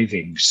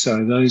cravings.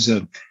 So those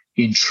are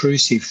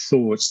intrusive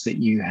thoughts that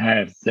you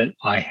have that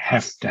I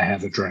have to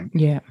have a drink.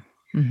 Yeah.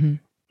 Mm-hmm.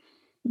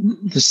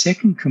 The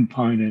second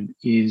component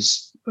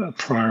is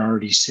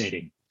priority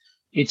setting.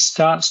 It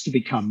starts to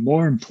become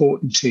more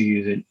important to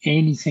you than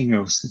anything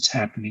else that's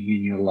happening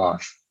in your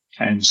life.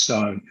 And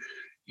so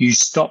you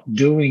stop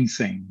doing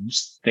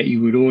things that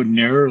you would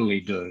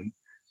ordinarily do,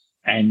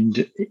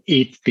 and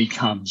it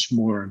becomes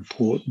more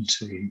important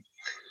to you.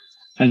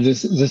 And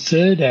the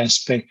third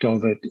aspect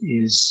of it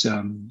is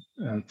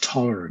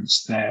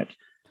tolerance, that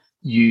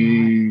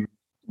you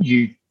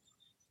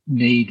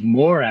need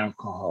more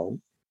alcohol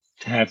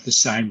to have the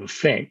same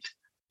effect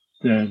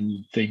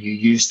than you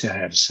used to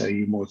have, so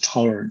you're more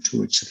tolerant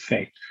to its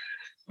effect.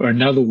 Or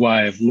another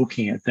way of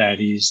looking at that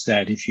is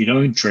that if you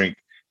don't drink,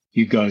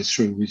 you go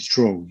through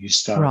withdrawal. You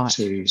start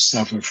to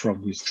suffer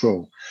from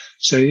withdrawal.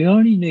 So you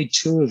only need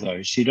 2 of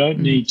those. You don't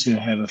need to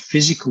have a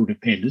physical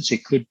dependence.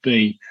 It could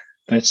be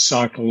that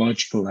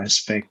psychological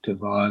aspect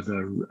of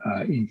either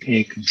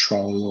impaired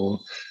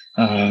control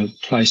or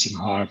placing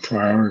higher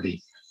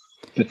priority.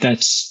 But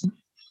that's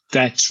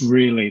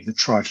really the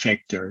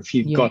trifecta. If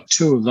you've got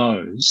 2 of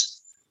those,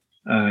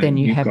 then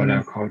you've got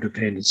alcohol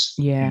dependence.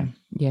 Yeah.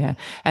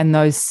 And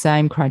those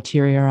same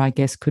criteria, I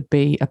guess, could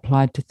be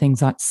applied to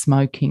things like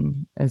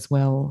smoking as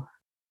well.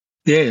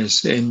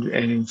 Yes, and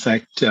in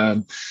fact,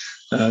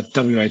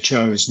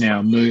 WHO is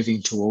now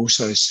moving to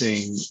also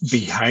seeing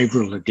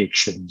behavioural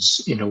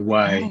addictions in a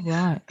way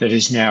that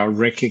is now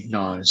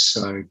recognised.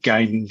 So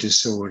gaming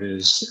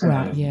disorders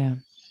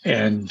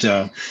and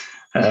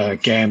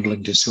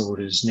gambling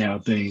disorders now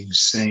being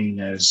seen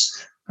as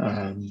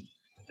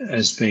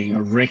being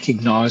a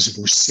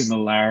recognisable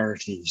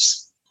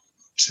similarities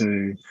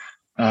to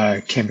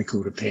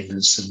chemical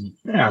dependence, and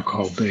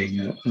alcohol being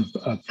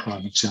a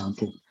prime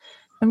example.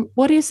 And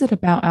what is it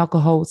about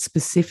alcohol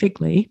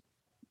specifically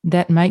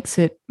that makes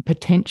it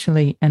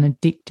potentially an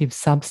addictive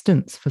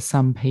substance for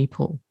some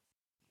people?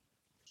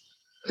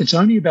 It's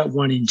only about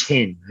 1 in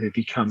 10 who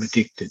become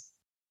addicted.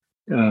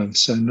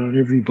 So not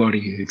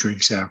everybody who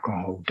drinks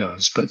alcohol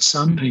does, but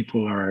some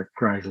people are at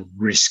greater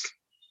risk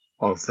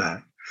of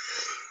that.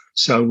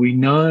 So we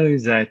know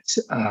that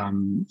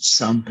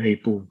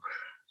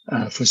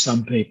for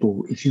some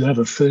people, if you have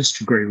a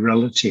first-degree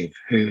relative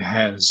who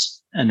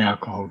has an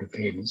alcohol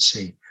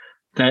dependency,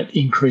 that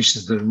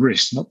increases the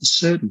risk, not the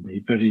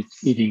certainty, but it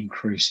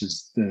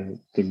increases the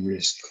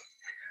risk.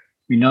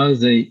 We know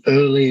the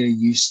earlier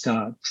you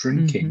start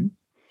drinking,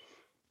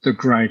 the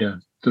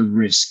greater the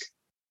risk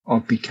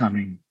of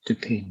becoming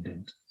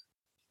dependent.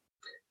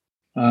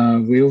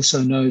 We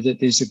also know that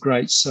there's a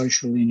great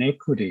social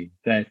inequity,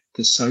 that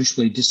the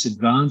socially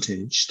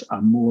disadvantaged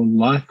are more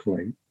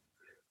likely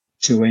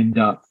to end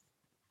up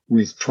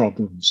with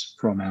problems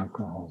from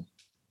alcohol.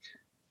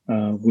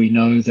 We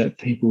know that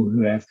people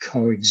who have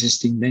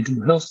coexisting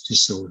mental health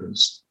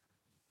disorders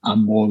are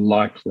more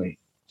likely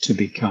to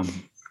become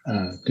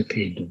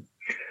dependent.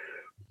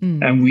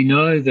 And we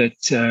know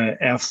that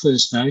our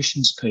First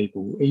Nations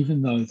people,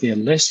 even though they're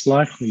less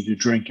likely to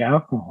drink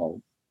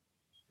alcohol,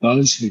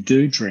 those who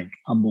do drink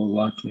are more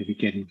likely to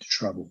get into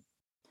trouble.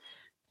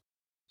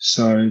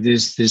 So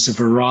there's a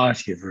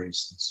variety of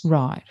reasons.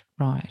 Right.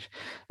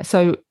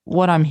 So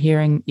what I'm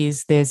hearing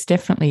is there's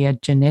definitely a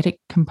genetic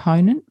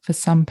component for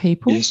some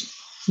people. Yes.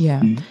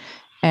 Yeah.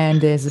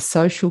 And there's a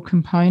social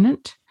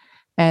component,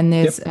 and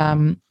there's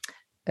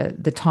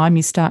the time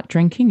you start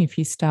drinking, if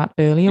you start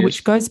earlier,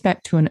 which goes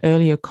back to an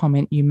earlier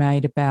comment you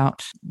made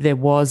about there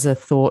was a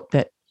thought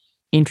that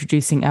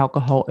introducing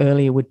alcohol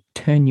earlier would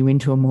turn you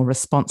into a more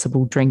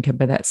responsible drinker,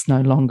 but that's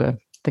no longer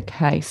the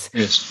case.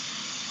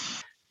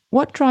 Yes.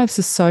 What drives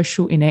the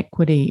social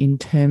inequity in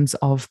terms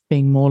of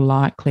being more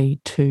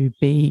likely to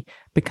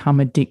become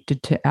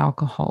addicted to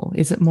alcohol?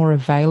 Is it more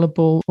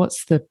available?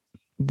 What's the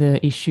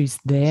the issues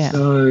there?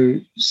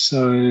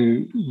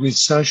 So with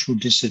social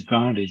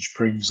disadvantage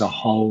brings a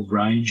whole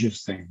range of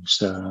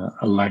things,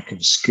 a lack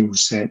of skill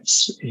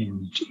sets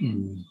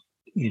in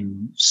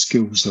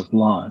skills of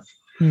life.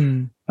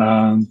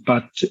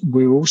 But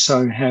we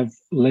also have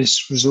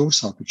less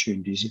resource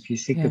opportunities. If you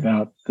think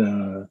about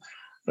the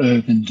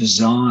urban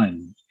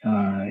design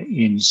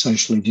in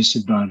socially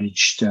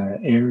disadvantaged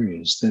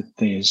areas, that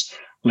there's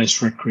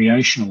less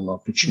recreational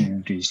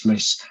opportunities,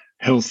 less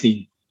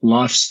healthy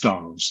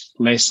lifestyles,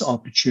 less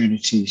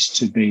opportunities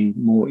to be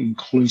more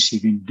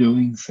inclusive in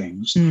doing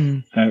things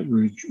that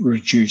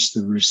reduce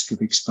the risk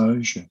of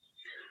exposure.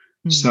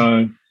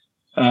 So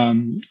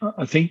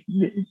I think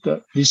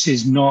that this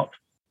is not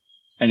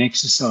an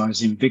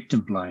exercise in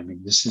victim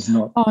blaming. This is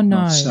not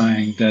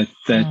saying that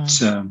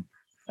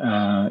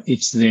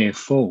it's their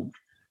fault,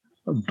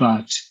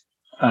 but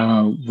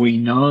we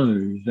know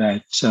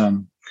that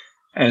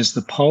as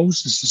the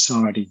poles of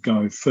society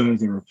go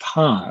further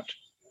apart,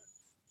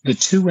 the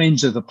two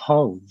ends of the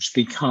poles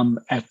become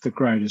at the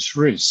greatest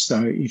risk.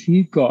 So if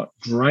you've got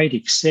great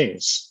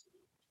excess,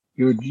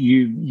 your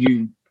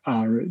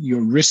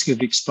risk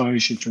of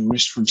exposure to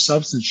risk from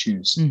substance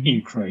use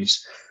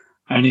increase.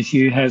 And if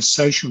you have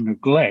social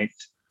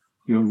neglect,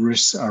 your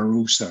risks are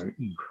also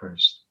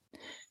increased.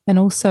 And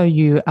also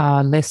you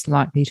are less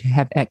likely to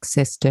have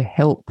access to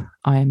help,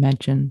 I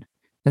imagine,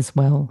 as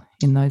well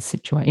in those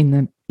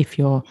situations. If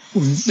you're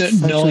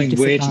knowing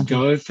where to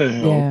go for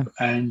help,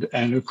 and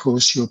of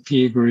course your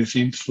peer group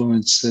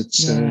influence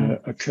that's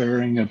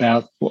occurring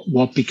about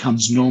what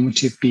becomes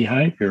normative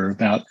behaviour,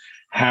 about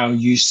how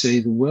you see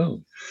the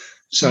world.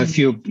 So if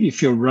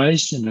you're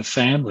raised in a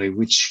family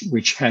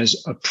which has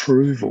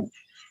approval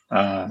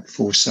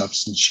for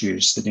substance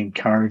use, that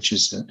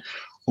encourages it,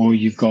 or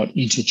you've got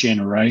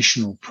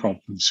intergenerational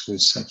problems with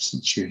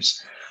substance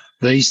use,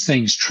 these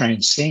things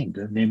transcend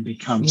and then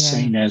become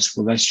seen as,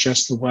 well, that's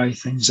just the way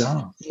things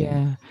are.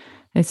 Yeah.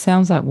 It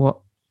sounds like what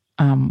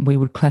we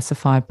would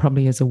classify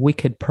probably as a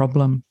wicked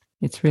problem.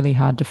 It's really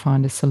hard to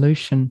find a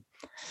solution.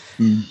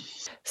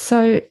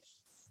 So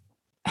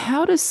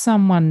how does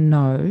someone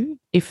know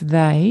if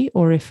they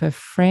or if a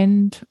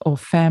friend or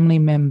family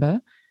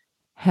member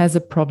has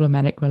a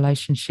problematic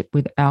relationship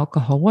with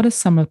alcohol? What are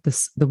some of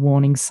the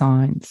warning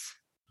signs?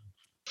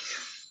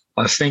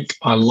 I think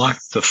I like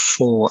the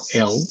 4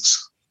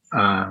 L's.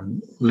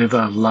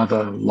 Liver,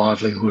 lover,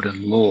 livelihood,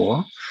 and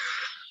law.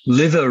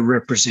 Liver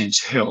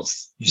represents health.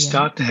 You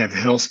start to have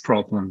health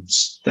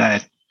problems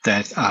that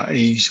are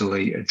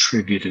easily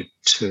attributed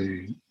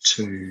to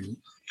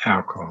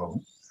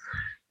alcohol.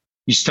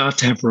 You start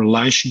to have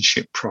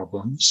relationship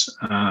problems.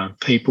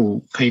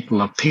 People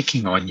are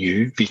picking on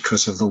you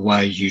because of the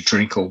way you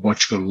drink or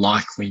what you're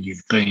like when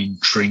you've been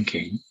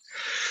drinking.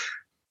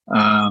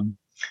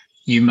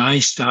 You may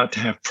start to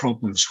have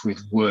problems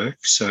with work,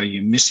 so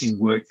you're missing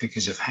work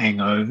because of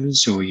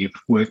hangovers, or your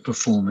work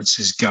performance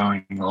is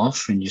going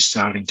off and you're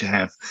starting to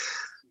have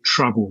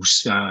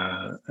troubles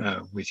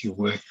with your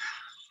work.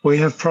 Or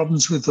you have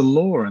problems with the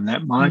law, and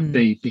that might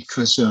be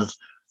because of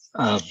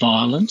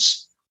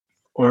violence,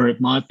 or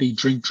it might be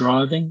drink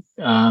driving.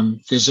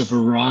 There's a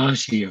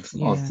variety of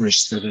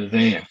risks that are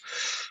there.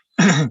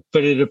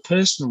 But at a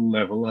personal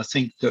level, I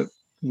think that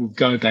we'll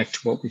go back to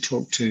what we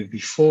talked to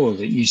before,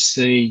 that you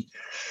see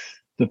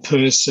the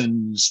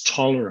person's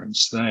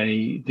tolerance.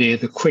 They're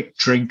the quick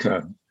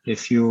drinker.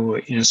 If you're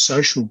in a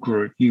social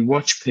group, you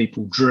watch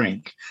people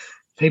drink.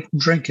 People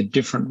drink at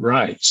different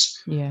rates.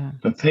 Yeah.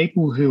 But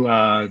people who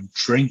are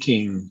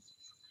drinking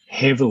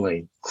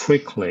heavily,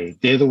 quickly,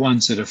 they're the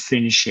ones that are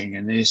finishing,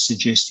 and they're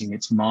suggesting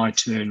it's my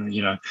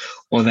turn,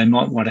 or they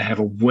might want to have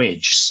a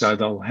wedge, so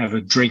they'll have a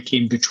drink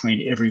in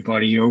between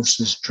everybody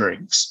else's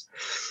drinks,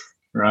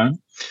 right?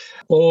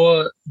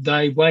 Or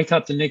they wake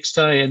up the next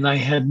day and they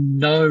have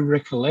no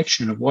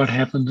recollection of what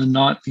happened the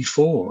night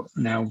before.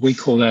 Now, we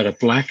call that a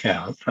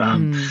blackout.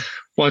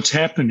 What's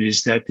happened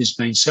is that there's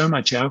been so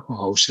much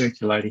alcohol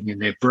circulating in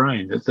their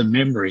brain that the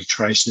memory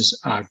traces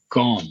are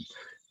gone.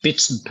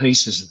 Bits and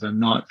pieces of the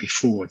night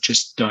before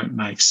just don't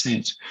make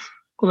sense.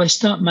 Well, they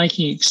start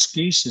making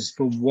excuses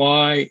for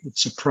why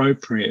it's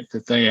appropriate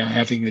that they are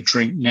having a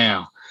drink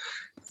now.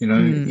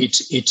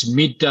 It's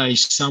midday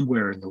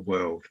somewhere in the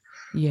world.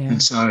 Yeah.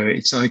 And so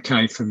it's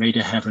okay for me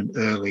to have an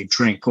early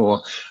drink,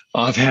 or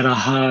I've had a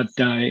hard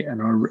day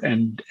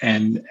and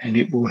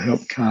it will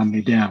help calm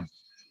me down.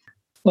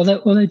 Well,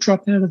 they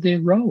drop out of their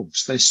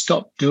roles. They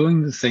stop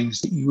doing the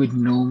things that you would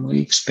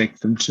normally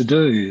expect them to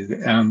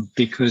do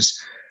because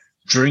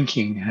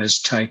drinking has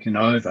taken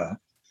over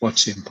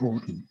what's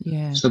important.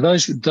 Yeah. So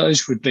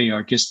those would be,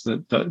 I guess,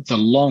 the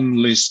long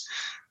list,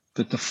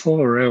 but the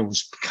 4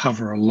 L's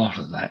cover a lot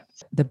of that.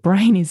 The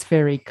brain is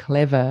very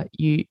clever.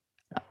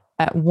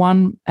 At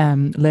one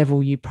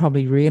level, you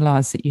probably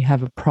realise that you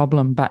have a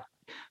problem, but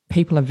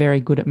people are very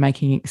good at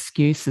making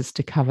excuses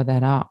to cover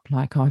that up.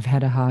 Like, I've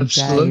had a hard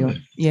day.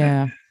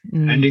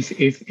 And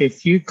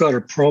if you've got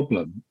a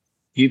problem,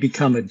 you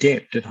become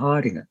adept at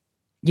hiding it.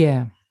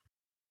 Yeah.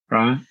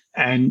 Right?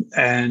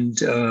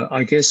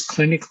 I guess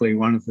clinically,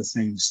 one of the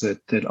things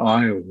that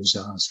I always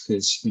ask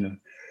is,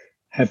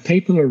 have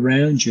people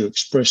around you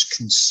express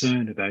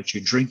concern about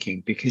your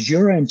drinking? Because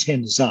your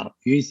antenna's up.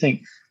 You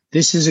think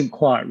this isn't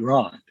quite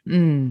right.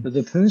 But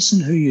the person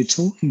who you're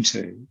talking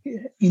to,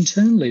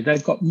 internally,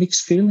 they've got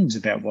mixed feelings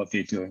about what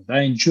they're doing.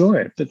 They enjoy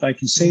it, but they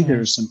can see there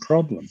are some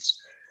problems.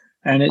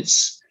 And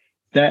it's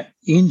that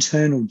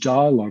internal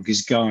dialogue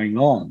is going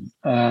on,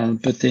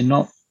 but they're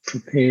not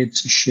prepared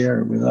to share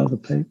it with other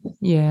people.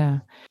 Yeah.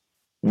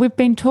 We've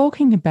been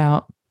talking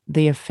about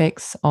the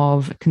effects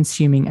of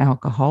consuming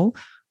alcohol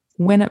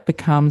when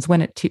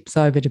it tips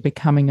over to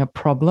becoming a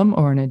problem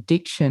or an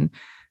addiction.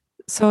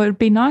 So it'd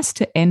be nice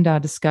to end our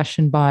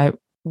discussion by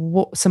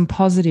some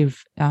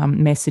positive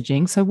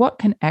messaging. So what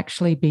can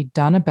actually be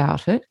done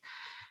about it?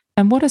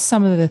 And what are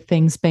some of the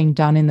things being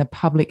done in the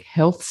public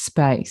health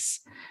space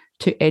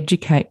to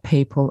educate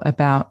people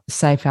about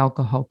safe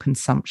alcohol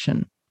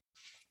consumption?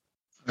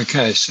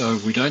 Okay, so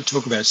we don't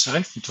talk about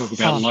safe, we talk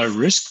about low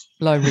risk.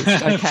 Low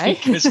risk, okay.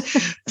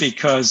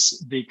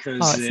 because there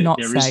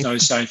is no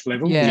safe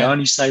level. Yeah. The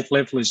only safe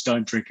level is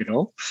don't drink at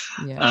all.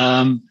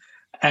 Yeah.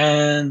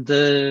 And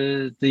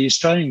the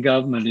Australian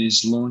government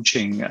is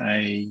launching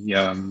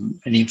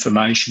an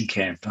information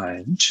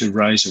campaign to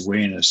raise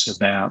awareness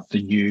about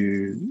the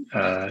new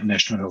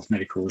National Health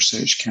Medical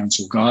Research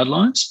Council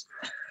guidelines.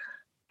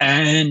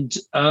 And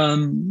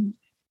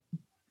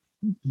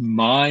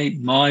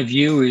my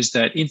view is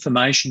that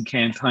information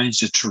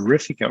campaigns are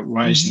terrific at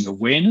raising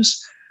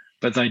awareness,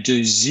 but they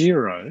do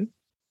zero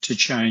to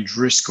change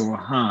risk or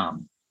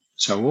harm.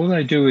 So all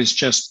they do is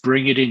just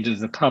bring it into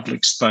the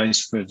public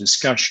space for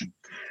discussion.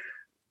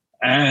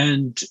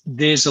 And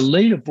there's a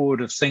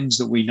leaderboard of things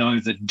that we know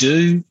that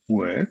do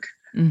work,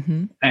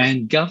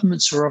 and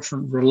governments are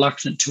often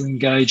reluctant to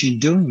engage in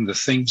doing the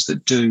things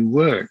that do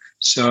work.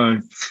 So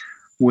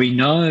we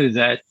know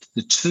that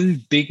the two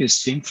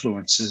biggest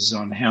influences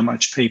on how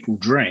much people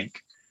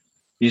drink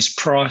is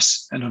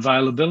price and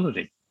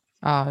availability.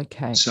 Oh,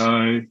 okay.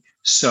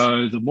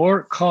 So the more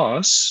it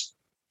costs,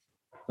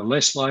 the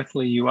less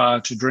likely you are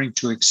to drink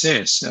to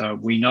excess.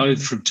 We know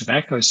from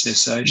tobacco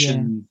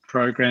cessation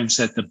programs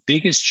that the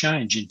biggest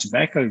change in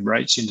tobacco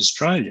rates in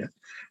Australia,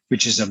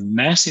 which is a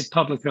massive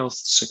public health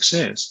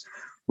success,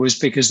 was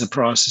because the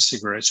price of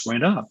cigarettes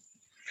went up.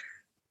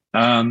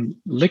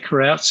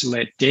 Liquor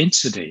outlet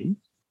density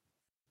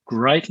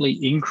greatly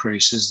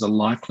increases the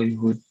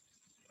likelihood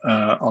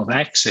of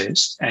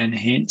access and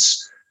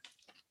hence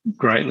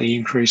greatly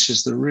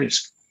increases the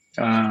risk.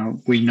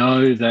 We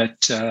know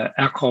that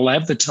alcohol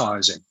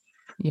advertising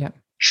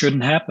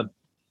shouldn't happen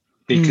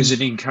because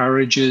it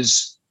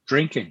encourages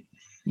drinking.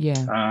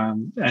 Yeah.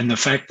 And the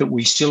fact that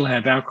we still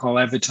have alcohol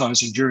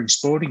advertising during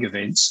sporting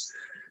events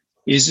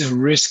is a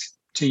risk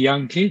to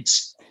young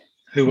kids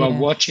who are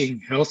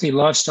watching healthy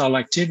lifestyle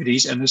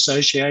activities and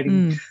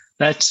associating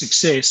that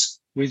success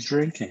with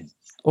drinking.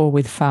 Or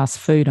with fast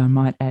food, I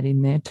might add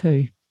in there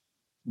too.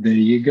 There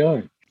you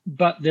go.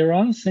 But there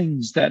are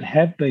things that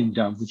have been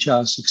done which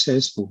are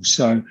successful.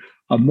 So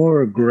a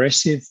more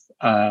aggressive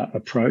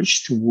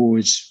approach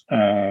towards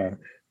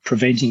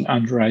preventing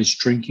underage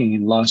drinking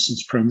in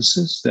licensed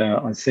premises.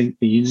 I think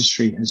the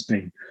industry has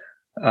been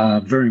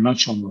very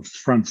much on the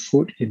front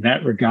foot in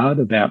that regard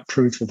about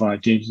proof of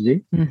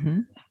identity.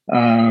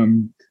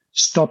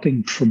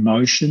 Stopping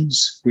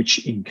promotions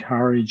which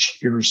encourage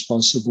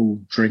irresponsible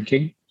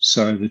drinking.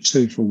 So the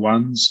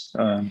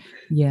 2-for-1s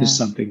is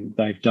something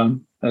they've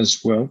done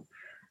as well.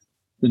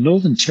 The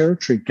Northern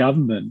Territory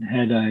government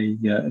had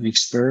an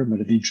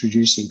experiment of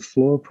introducing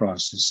floor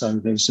prices. So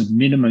there's a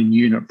minimum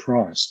unit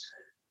price.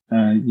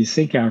 You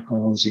think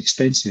alcohol is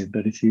expensive,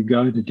 but if you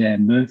go to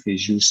Dan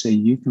Murphy's, you'll see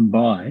you can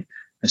buy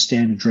a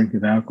standard drink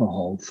of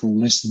alcohol for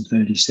less than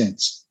 30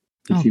 cents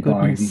if you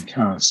buy it in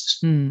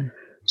casks.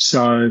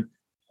 So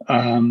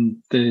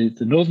the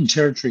Northern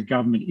Territory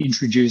government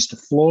introduced a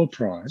floor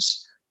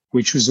price,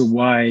 which was a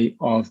way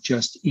of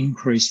just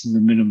increasing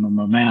the minimum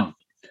amount.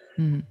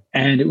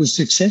 And it was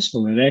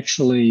successful. It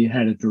actually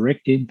had a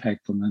direct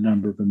impact on the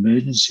number of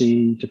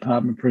emergency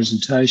department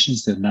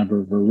presentations, the number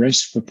of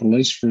arrests for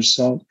police for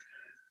assault,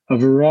 a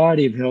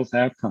variety of health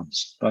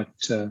outcomes, but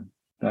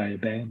they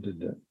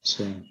abandoned it.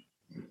 So,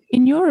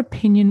 in your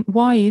opinion,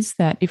 why is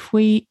that? If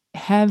we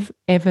have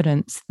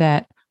evidence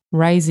that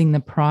raising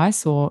the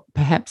price or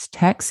perhaps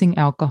taxing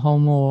alcohol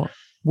more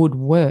would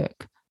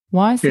work,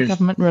 why is the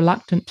government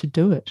reluctant to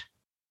do it?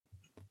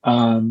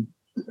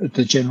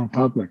 The general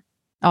public.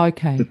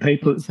 Okay. The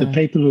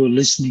people who are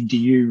listening to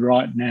you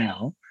right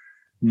now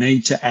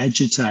need to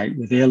agitate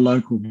with their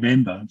local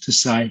member to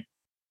say,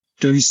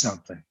 do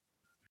something.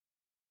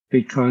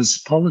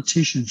 Because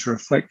politicians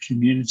reflect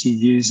community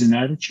views and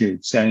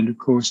attitudes. And, of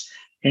course,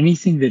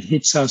 anything that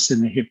hits us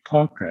in the hip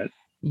pocket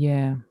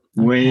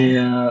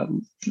where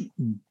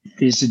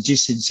there's a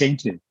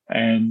disincentive.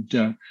 And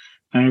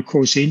of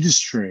course,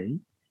 industry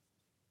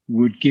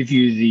would give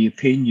you the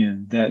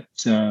opinion that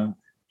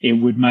it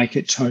would make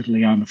it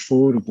totally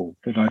unaffordable.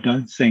 But I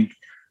don't think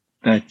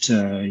that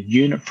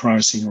unit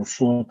pricing or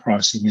floor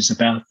pricing is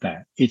about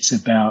that. It's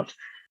about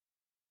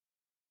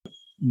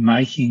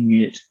making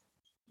it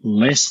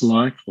less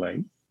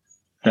likely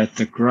that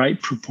the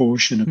great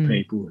proportion of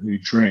people who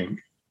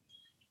drink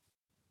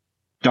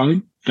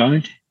don't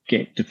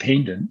get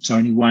dependent. It's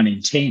only 1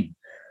 in 10.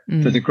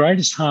 But the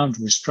greatest harm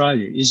to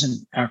Australia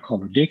isn't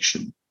alcohol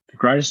addiction. The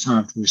greatest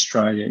harm to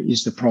Australia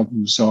is the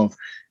problems of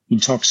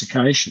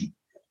intoxication.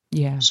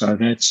 Yeah. So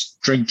that's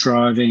drink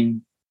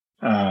driving,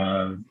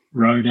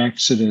 road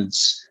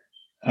accidents,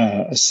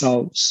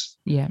 assaults,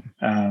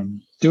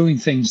 doing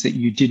things that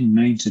you didn't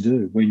mean to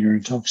do when you're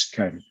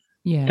intoxicated.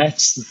 Yeah.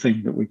 That's the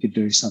thing that we could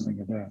do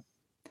something about.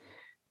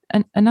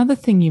 And another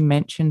thing you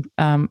mentioned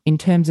in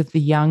terms of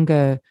the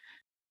younger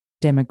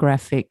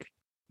demographic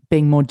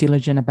being more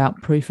diligent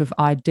about proof of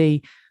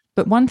ID.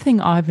 But one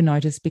thing I've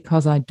noticed,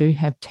 because I do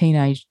have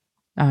teenage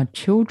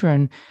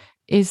children,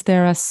 is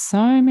there are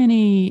so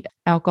many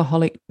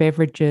alcoholic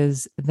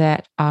beverages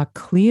that are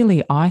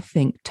clearly, I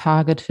think,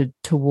 targeted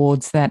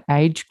towards that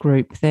age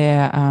group.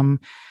 They're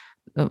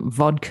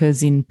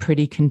vodkas in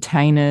pretty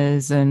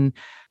containers. And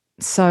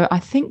so I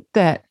think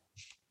that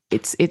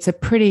it's a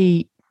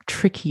pretty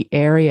tricky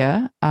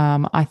area.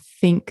 I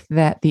think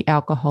that the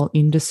alcohol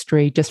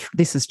industry,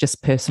 this is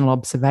just personal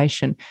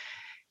observation,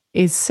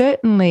 is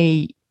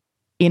certainly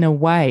in a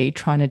way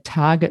trying to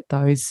target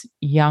those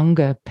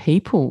younger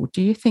people.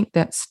 Do you think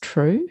that's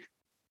true?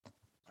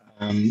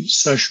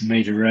 Social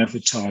media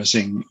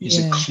advertising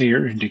is a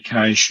clear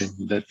indication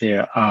that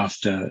they're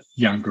after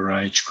younger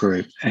age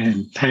group,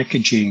 and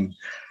packaging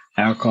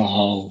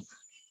alcohol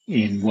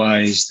in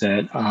ways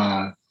that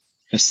are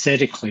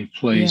aesthetically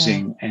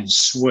pleasing and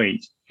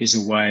sweet is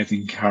a way of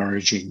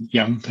encouraging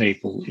young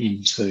people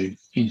into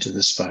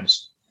the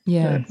space.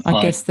 Yeah,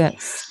 I guess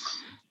that's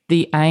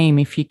the aim.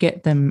 If you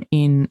get them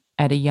in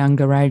at a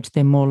younger age,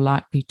 they're more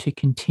likely to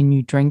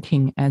continue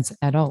drinking as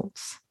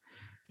adults.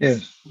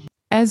 Yes.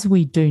 As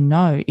we do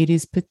know, it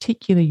is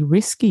particularly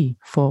risky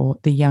for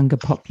the younger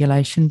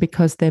population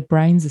because their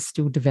brains are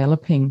still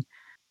developing.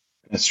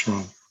 That's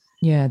right.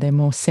 Yeah, they're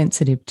more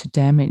sensitive to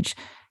damage.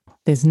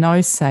 There's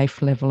no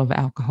safe level of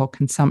alcohol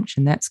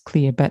consumption, that's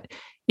clear. But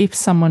if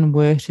someone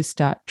were to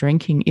start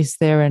drinking, is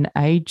there an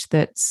age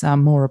that's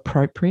more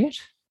appropriate?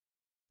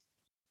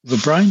 The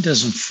brain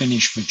doesn't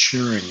finish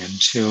maturing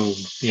until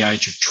the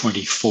age of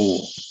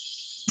 24.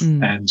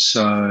 And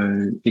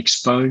so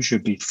exposure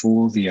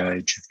before the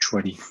age of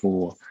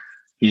 24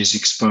 is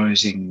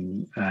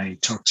exposing a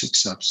toxic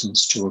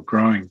substance to a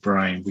growing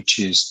brain, which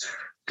is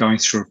going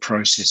through a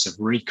process of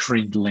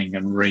rekindling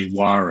and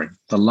rewiring.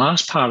 The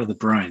last part of the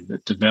brain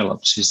that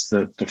develops is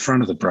the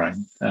front of the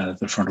brain,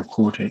 the frontal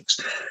cortex.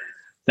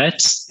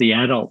 That's the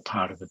adult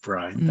part of the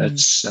brain.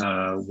 That's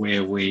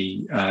where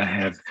we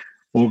have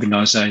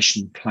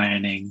organisation,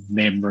 planning,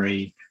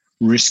 memory,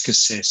 risk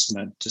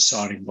assessment,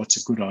 deciding what's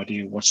a good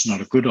idea, what's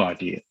not a good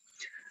idea.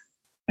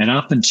 And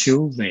up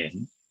until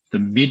then, the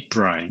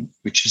midbrain,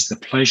 which is the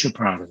pleasure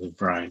part of the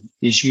brain,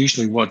 is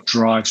usually what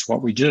drives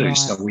what we do. Right.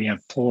 So we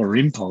have poor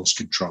impulse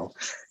control.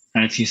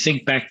 And if you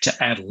think back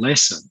to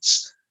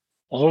adolescence,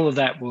 all of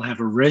that will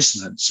have a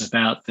resonance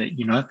about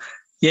that,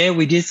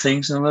 we did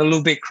things and they're a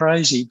little bit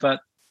crazy, but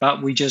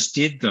we just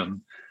did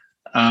them.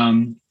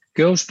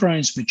 Girls'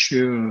 brains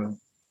mature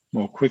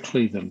more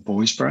quickly than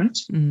boys'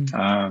 brains.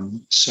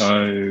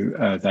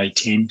 So they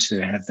tend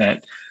to have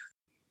that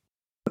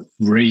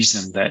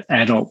reason, that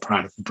adult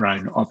part of the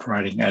brain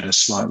operating at a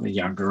slightly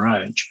younger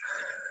age.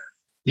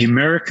 The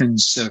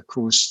Americans, of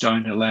course,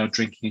 don't allow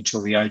drinking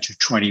until the age of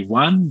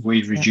 21.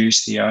 We've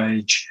reduced the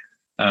age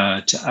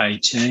to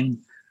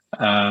 18.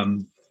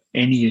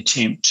 Any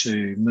attempt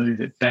to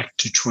move it back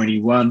to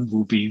 21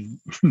 will be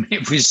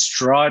met with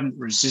strident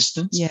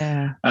resistance.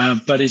 Yeah.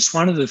 But it's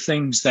one of the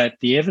things that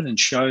the evidence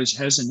shows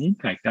has an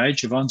impact.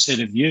 Age of onset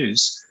of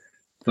use,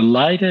 the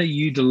later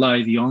you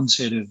delay the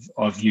onset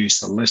of use,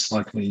 the less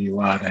likely you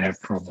are to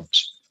have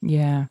problems.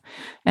 Yeah.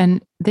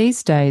 And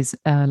these days,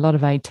 a lot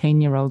of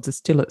 18-year-olds are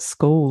still at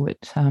school.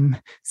 It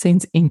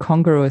seems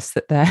incongruous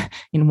that they're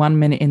in 1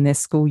 minute in their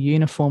school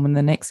uniform and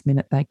the next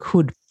minute they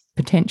could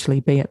potentially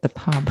be at the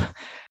pub.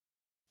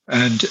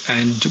 And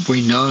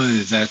we know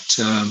that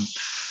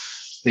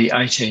the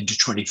 18 to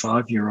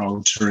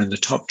 25-year-olds are in the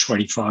top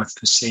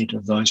 25%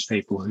 of those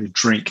people who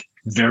drink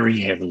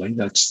very heavily.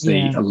 That's the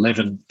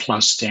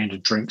 11-plus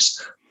standard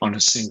drinks on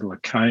a single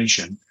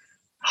occasion.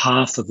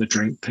 Half of the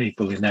drink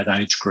people in that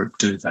age group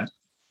do that.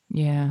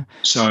 Yeah.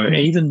 So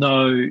even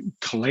though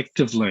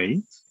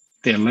collectively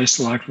they're less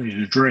likely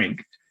to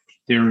drink,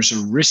 there is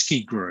a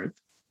risky group.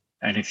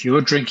 And if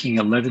you're drinking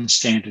 11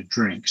 standard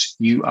drinks,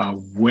 you are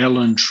well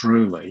and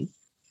truly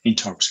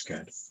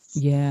intoxicated.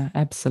 Yeah,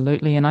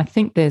 absolutely. And I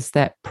think there's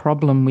that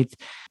problem with,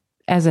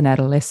 as an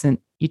adolescent,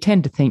 you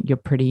tend to think you're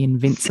pretty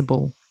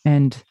invincible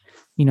and,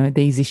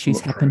 these issues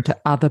happen to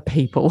other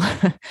people.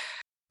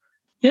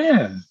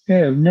 Yeah,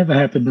 it never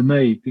happened to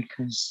me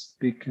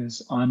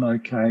because I'm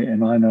okay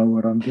and I know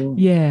what I'm doing.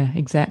 Yeah,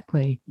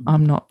 exactly.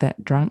 I'm not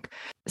that drunk.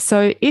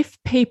 So if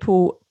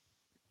people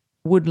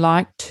would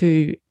like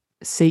to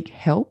seek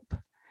help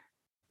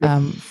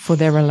for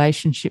their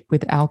relationship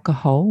with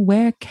alcohol,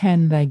 where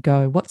can they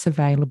go? What's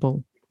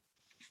available?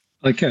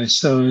 Okay,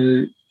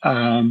 so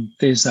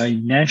there's a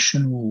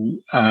national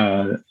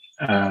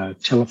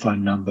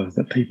telephone number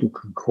that people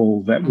can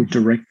call that would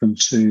direct them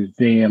to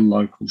their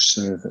local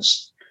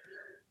service.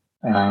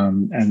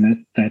 And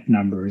that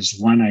number is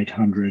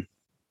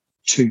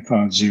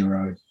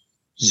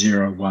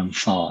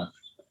 1-800-250-015.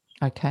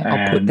 Okay,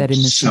 I'll put that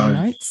in the show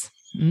notes.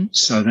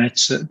 So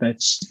that's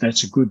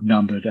a good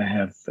number to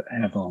have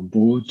on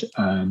board.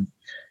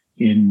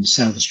 In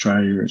South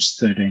Australia,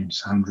 it's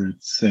 1300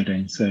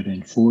 13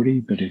 13 40.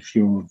 But if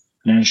you're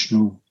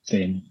national,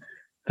 then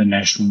the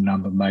national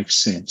number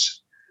makes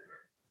sense.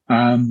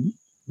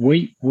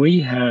 We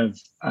have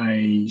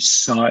a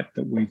site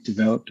that we've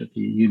developed at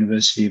the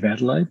University of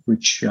Adelaide,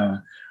 which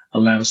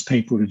allows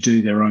people to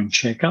do their own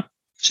checkup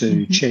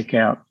to check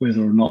out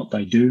whether or not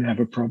they do have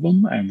a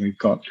problem. And we've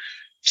got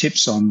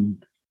tips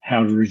on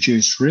how to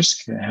reduce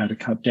risk, how to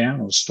cut down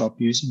or stop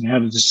using, how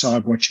to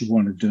decide what you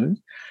want to do.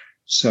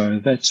 So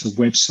that's a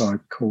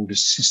website called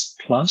Assist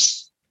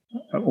Plus,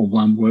 or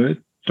one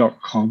word,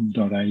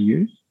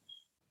 .com.au.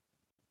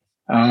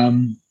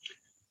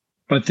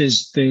 But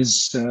there's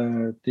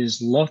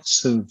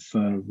lots of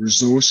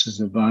resources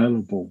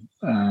available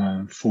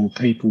for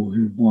people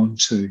who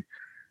want to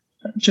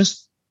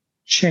just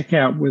check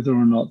out whether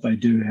or not they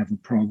do have a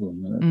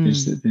problem.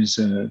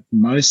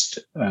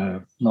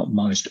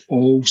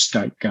 All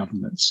state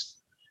governments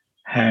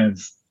have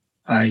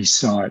a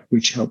site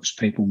which helps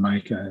people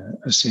make an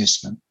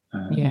assessment.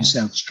 In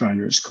South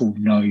Australia, it's called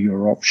Know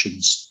Your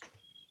Options,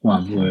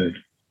 one word.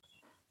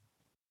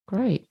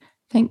 Great.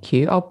 Thank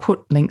you. I'll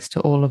put links to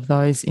all of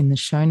those in the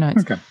show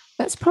notes. Okay.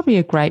 That's probably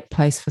a great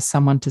place for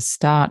someone to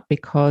start,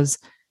 because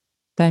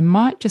they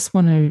might just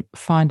want to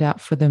find out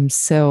for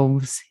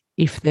themselves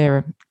if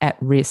they're at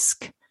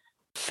risk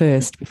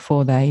first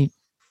before they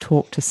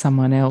talk to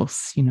someone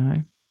else, you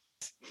know.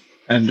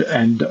 And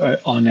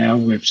on our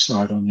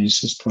website, on the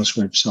Assist Plus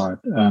website,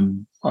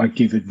 I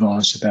give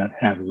advice about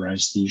how to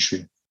raise the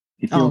issue.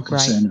 If you're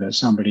concerned about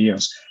somebody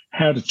else,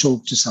 how to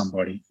talk to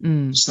somebody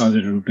so that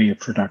it'll be a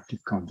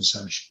productive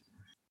conversation.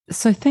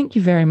 So thank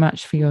you very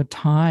much for your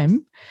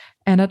time.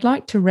 And I'd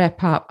like to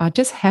wrap up. I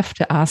just have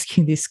to ask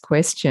you this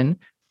question.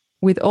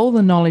 With all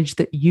the knowledge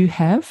that you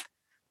have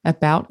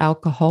about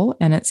alcohol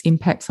and its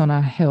impacts on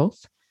our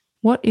health,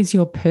 what is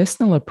your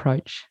personal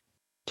approach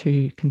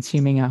to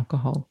consuming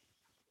alcohol?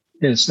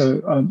 Yeah,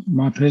 so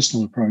my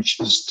personal approach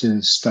is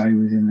to stay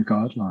within the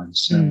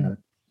guidelines.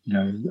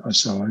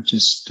 So I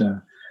just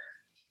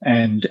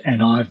and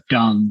I've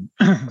done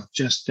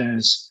just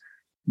as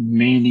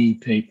many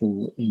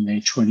people in their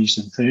 20s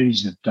and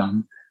 30s have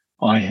done.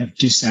 I have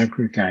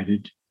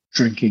disaggregated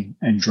drinking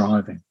and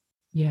driving.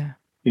 Yeah.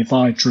 If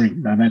I drink,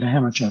 no matter how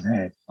much I've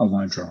had, I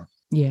won't drive.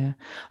 Yeah.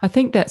 I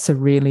think that's a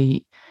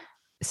really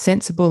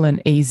sensible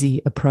and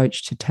easy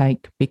approach to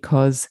take,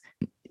 because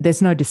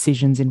there's no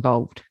decisions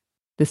involved.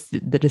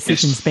 The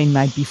decision's been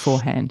made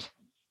beforehand.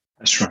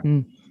 That's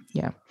right.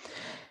 Yeah.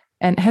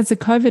 And has the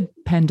COVID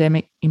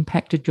pandemic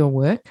impacted your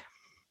work?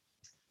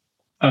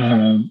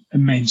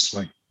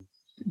 Immensely.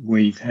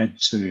 We've had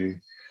to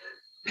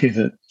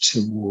pivot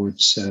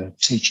towards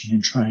teaching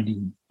and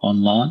training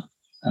online.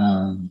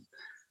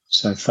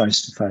 So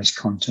face-to-face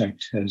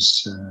contact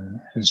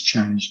has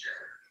changed.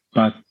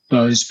 But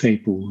those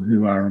people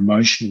who are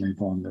emotionally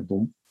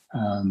vulnerable,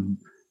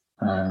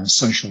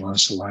 social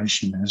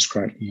isolation has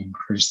greatly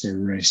increased their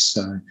risk.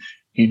 So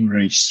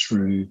InReach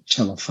through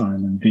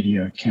telephone and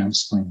video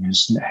counselling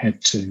has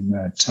had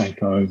to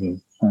take over.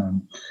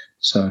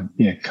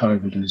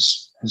 COVID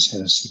has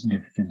had a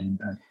significant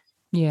impact.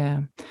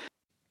 Yeah.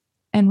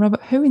 And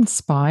Robert, who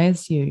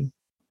inspires you?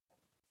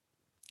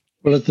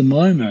 Well, at the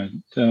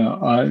moment,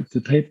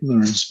 the people that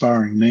are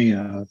inspiring me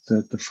are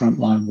the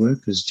frontline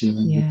workers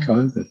dealing with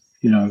COVID.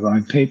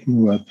 People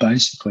who are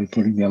basically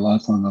putting their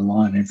life on the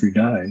line every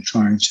day,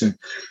 trying to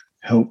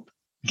help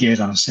get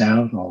us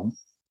out of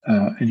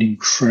an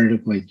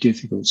incredibly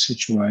difficult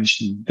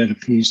situation that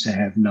appears to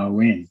have no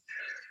end.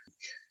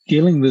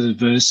 Dealing with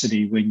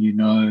adversity when you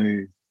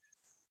know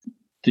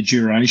the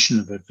duration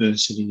of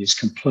adversity is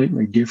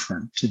completely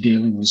different to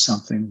dealing with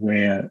something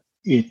where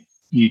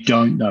you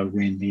don't know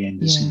when the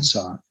end is in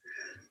sight.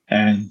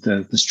 And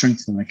the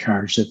strength and the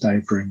courage that they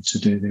bring to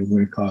do their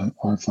work,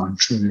 I find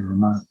truly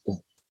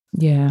remarkable.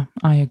 Yeah,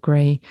 I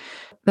agree.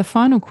 The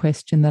final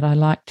question that I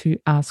like to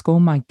ask all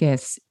my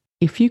guests,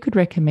 if you could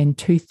recommend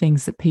 2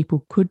 things that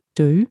people could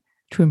do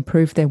to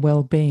improve their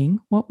well-being,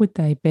 what would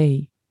they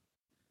be?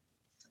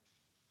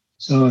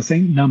 So I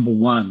think number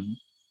 1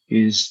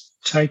 is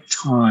take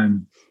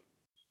time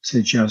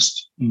to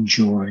just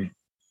enjoy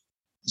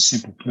the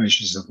simple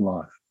pleasures of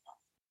life.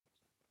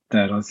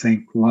 That I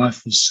think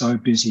life is so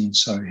busy and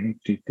so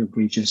hectic that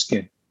we just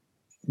get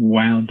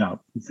wound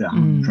up with the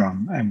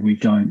humdrum and we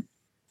don't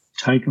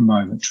take a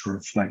moment to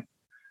reflect.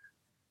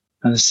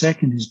 And the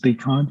second is be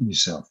kind to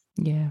yourself.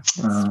 Yeah.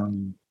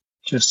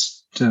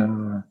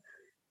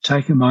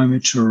 Take a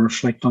moment to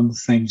reflect on the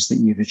things that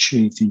you've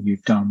achieved and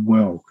you've done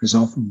well, because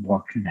often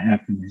what can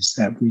happen is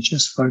that we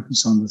just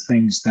focus on the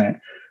things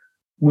that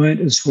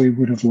weren't as we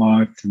would have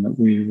liked and that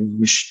we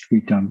wished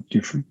we'd done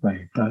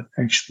differently. But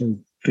actually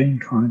being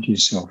kind to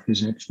yourself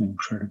is actually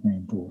incredibly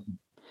important.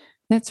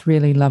 That's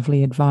really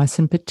lovely advice,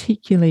 and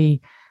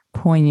particularly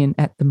poignant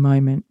at the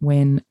moment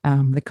when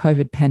the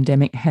COVID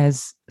pandemic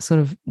has sort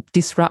of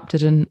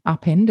disrupted and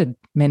upended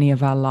many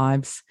of our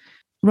lives.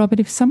 Robert,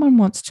 if someone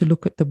wants to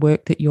look at the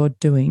work that you're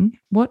doing,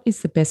 what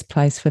is the best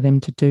place for them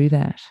to do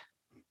that?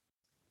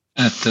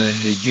 At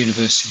the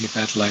University of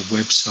Adelaide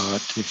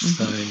website, if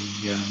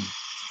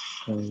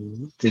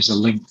there's a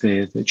link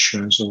there that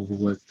shows all the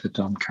work that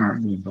I'm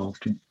currently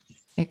involved in.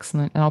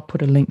 Excellent. And I'll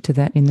put a link to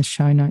that in the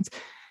show notes,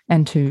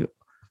 and to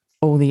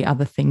all the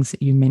other things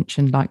that you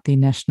mentioned, like the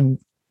national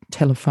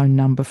telephone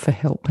number for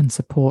help and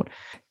support.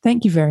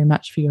 Thank you very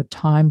much for your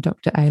time,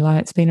 Dr. Aly.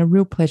 It's been a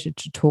real pleasure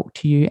to talk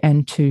to you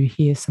and to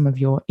hear some of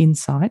your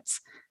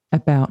insights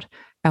about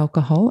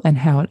alcohol and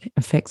how it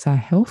affects our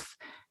health,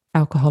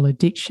 alcohol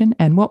addiction,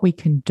 and what we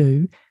can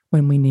do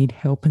when we need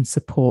help and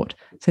support.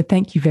 So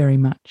thank you very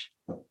much.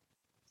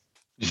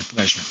 It's a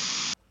pleasure.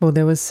 Well,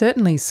 there was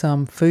certainly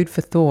some food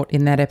for thought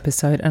in that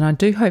episode, and I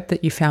do hope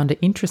that you found it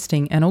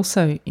interesting and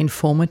also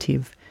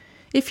informative.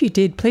 If you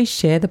did, please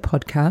share the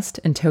podcast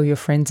and tell your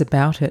friends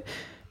about it.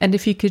 And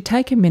if you could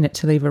take a minute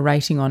to leave a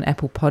rating on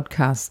Apple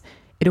Podcasts,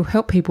 it'll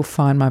help people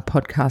find my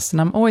podcast, and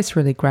I'm always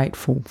really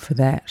grateful for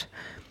that.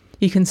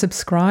 You can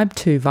subscribe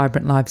to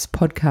Vibrant Lives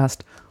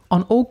podcast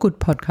on all good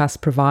podcast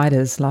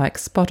providers like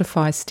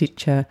Spotify,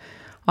 Stitcher,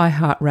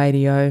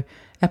 iHeartRadio,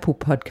 Apple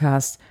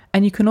Podcasts,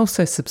 and you can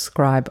also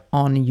subscribe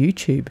on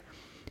YouTube.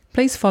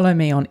 Please follow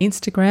me on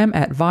Instagram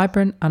at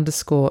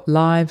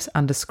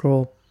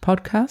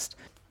vibrant_lives_podcast.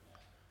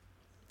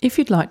 If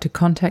you'd like to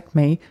contact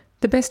me,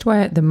 the best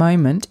way at the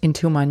moment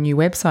until my new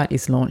website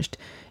is launched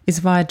is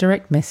via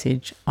direct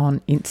message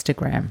on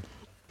Instagram.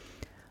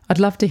 I'd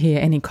love to hear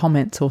any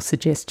comments or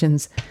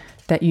suggestions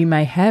that you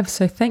may have,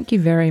 so thank you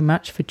very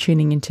much for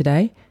tuning in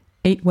today.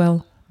 Eat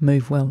well,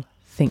 move well,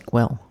 think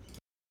well.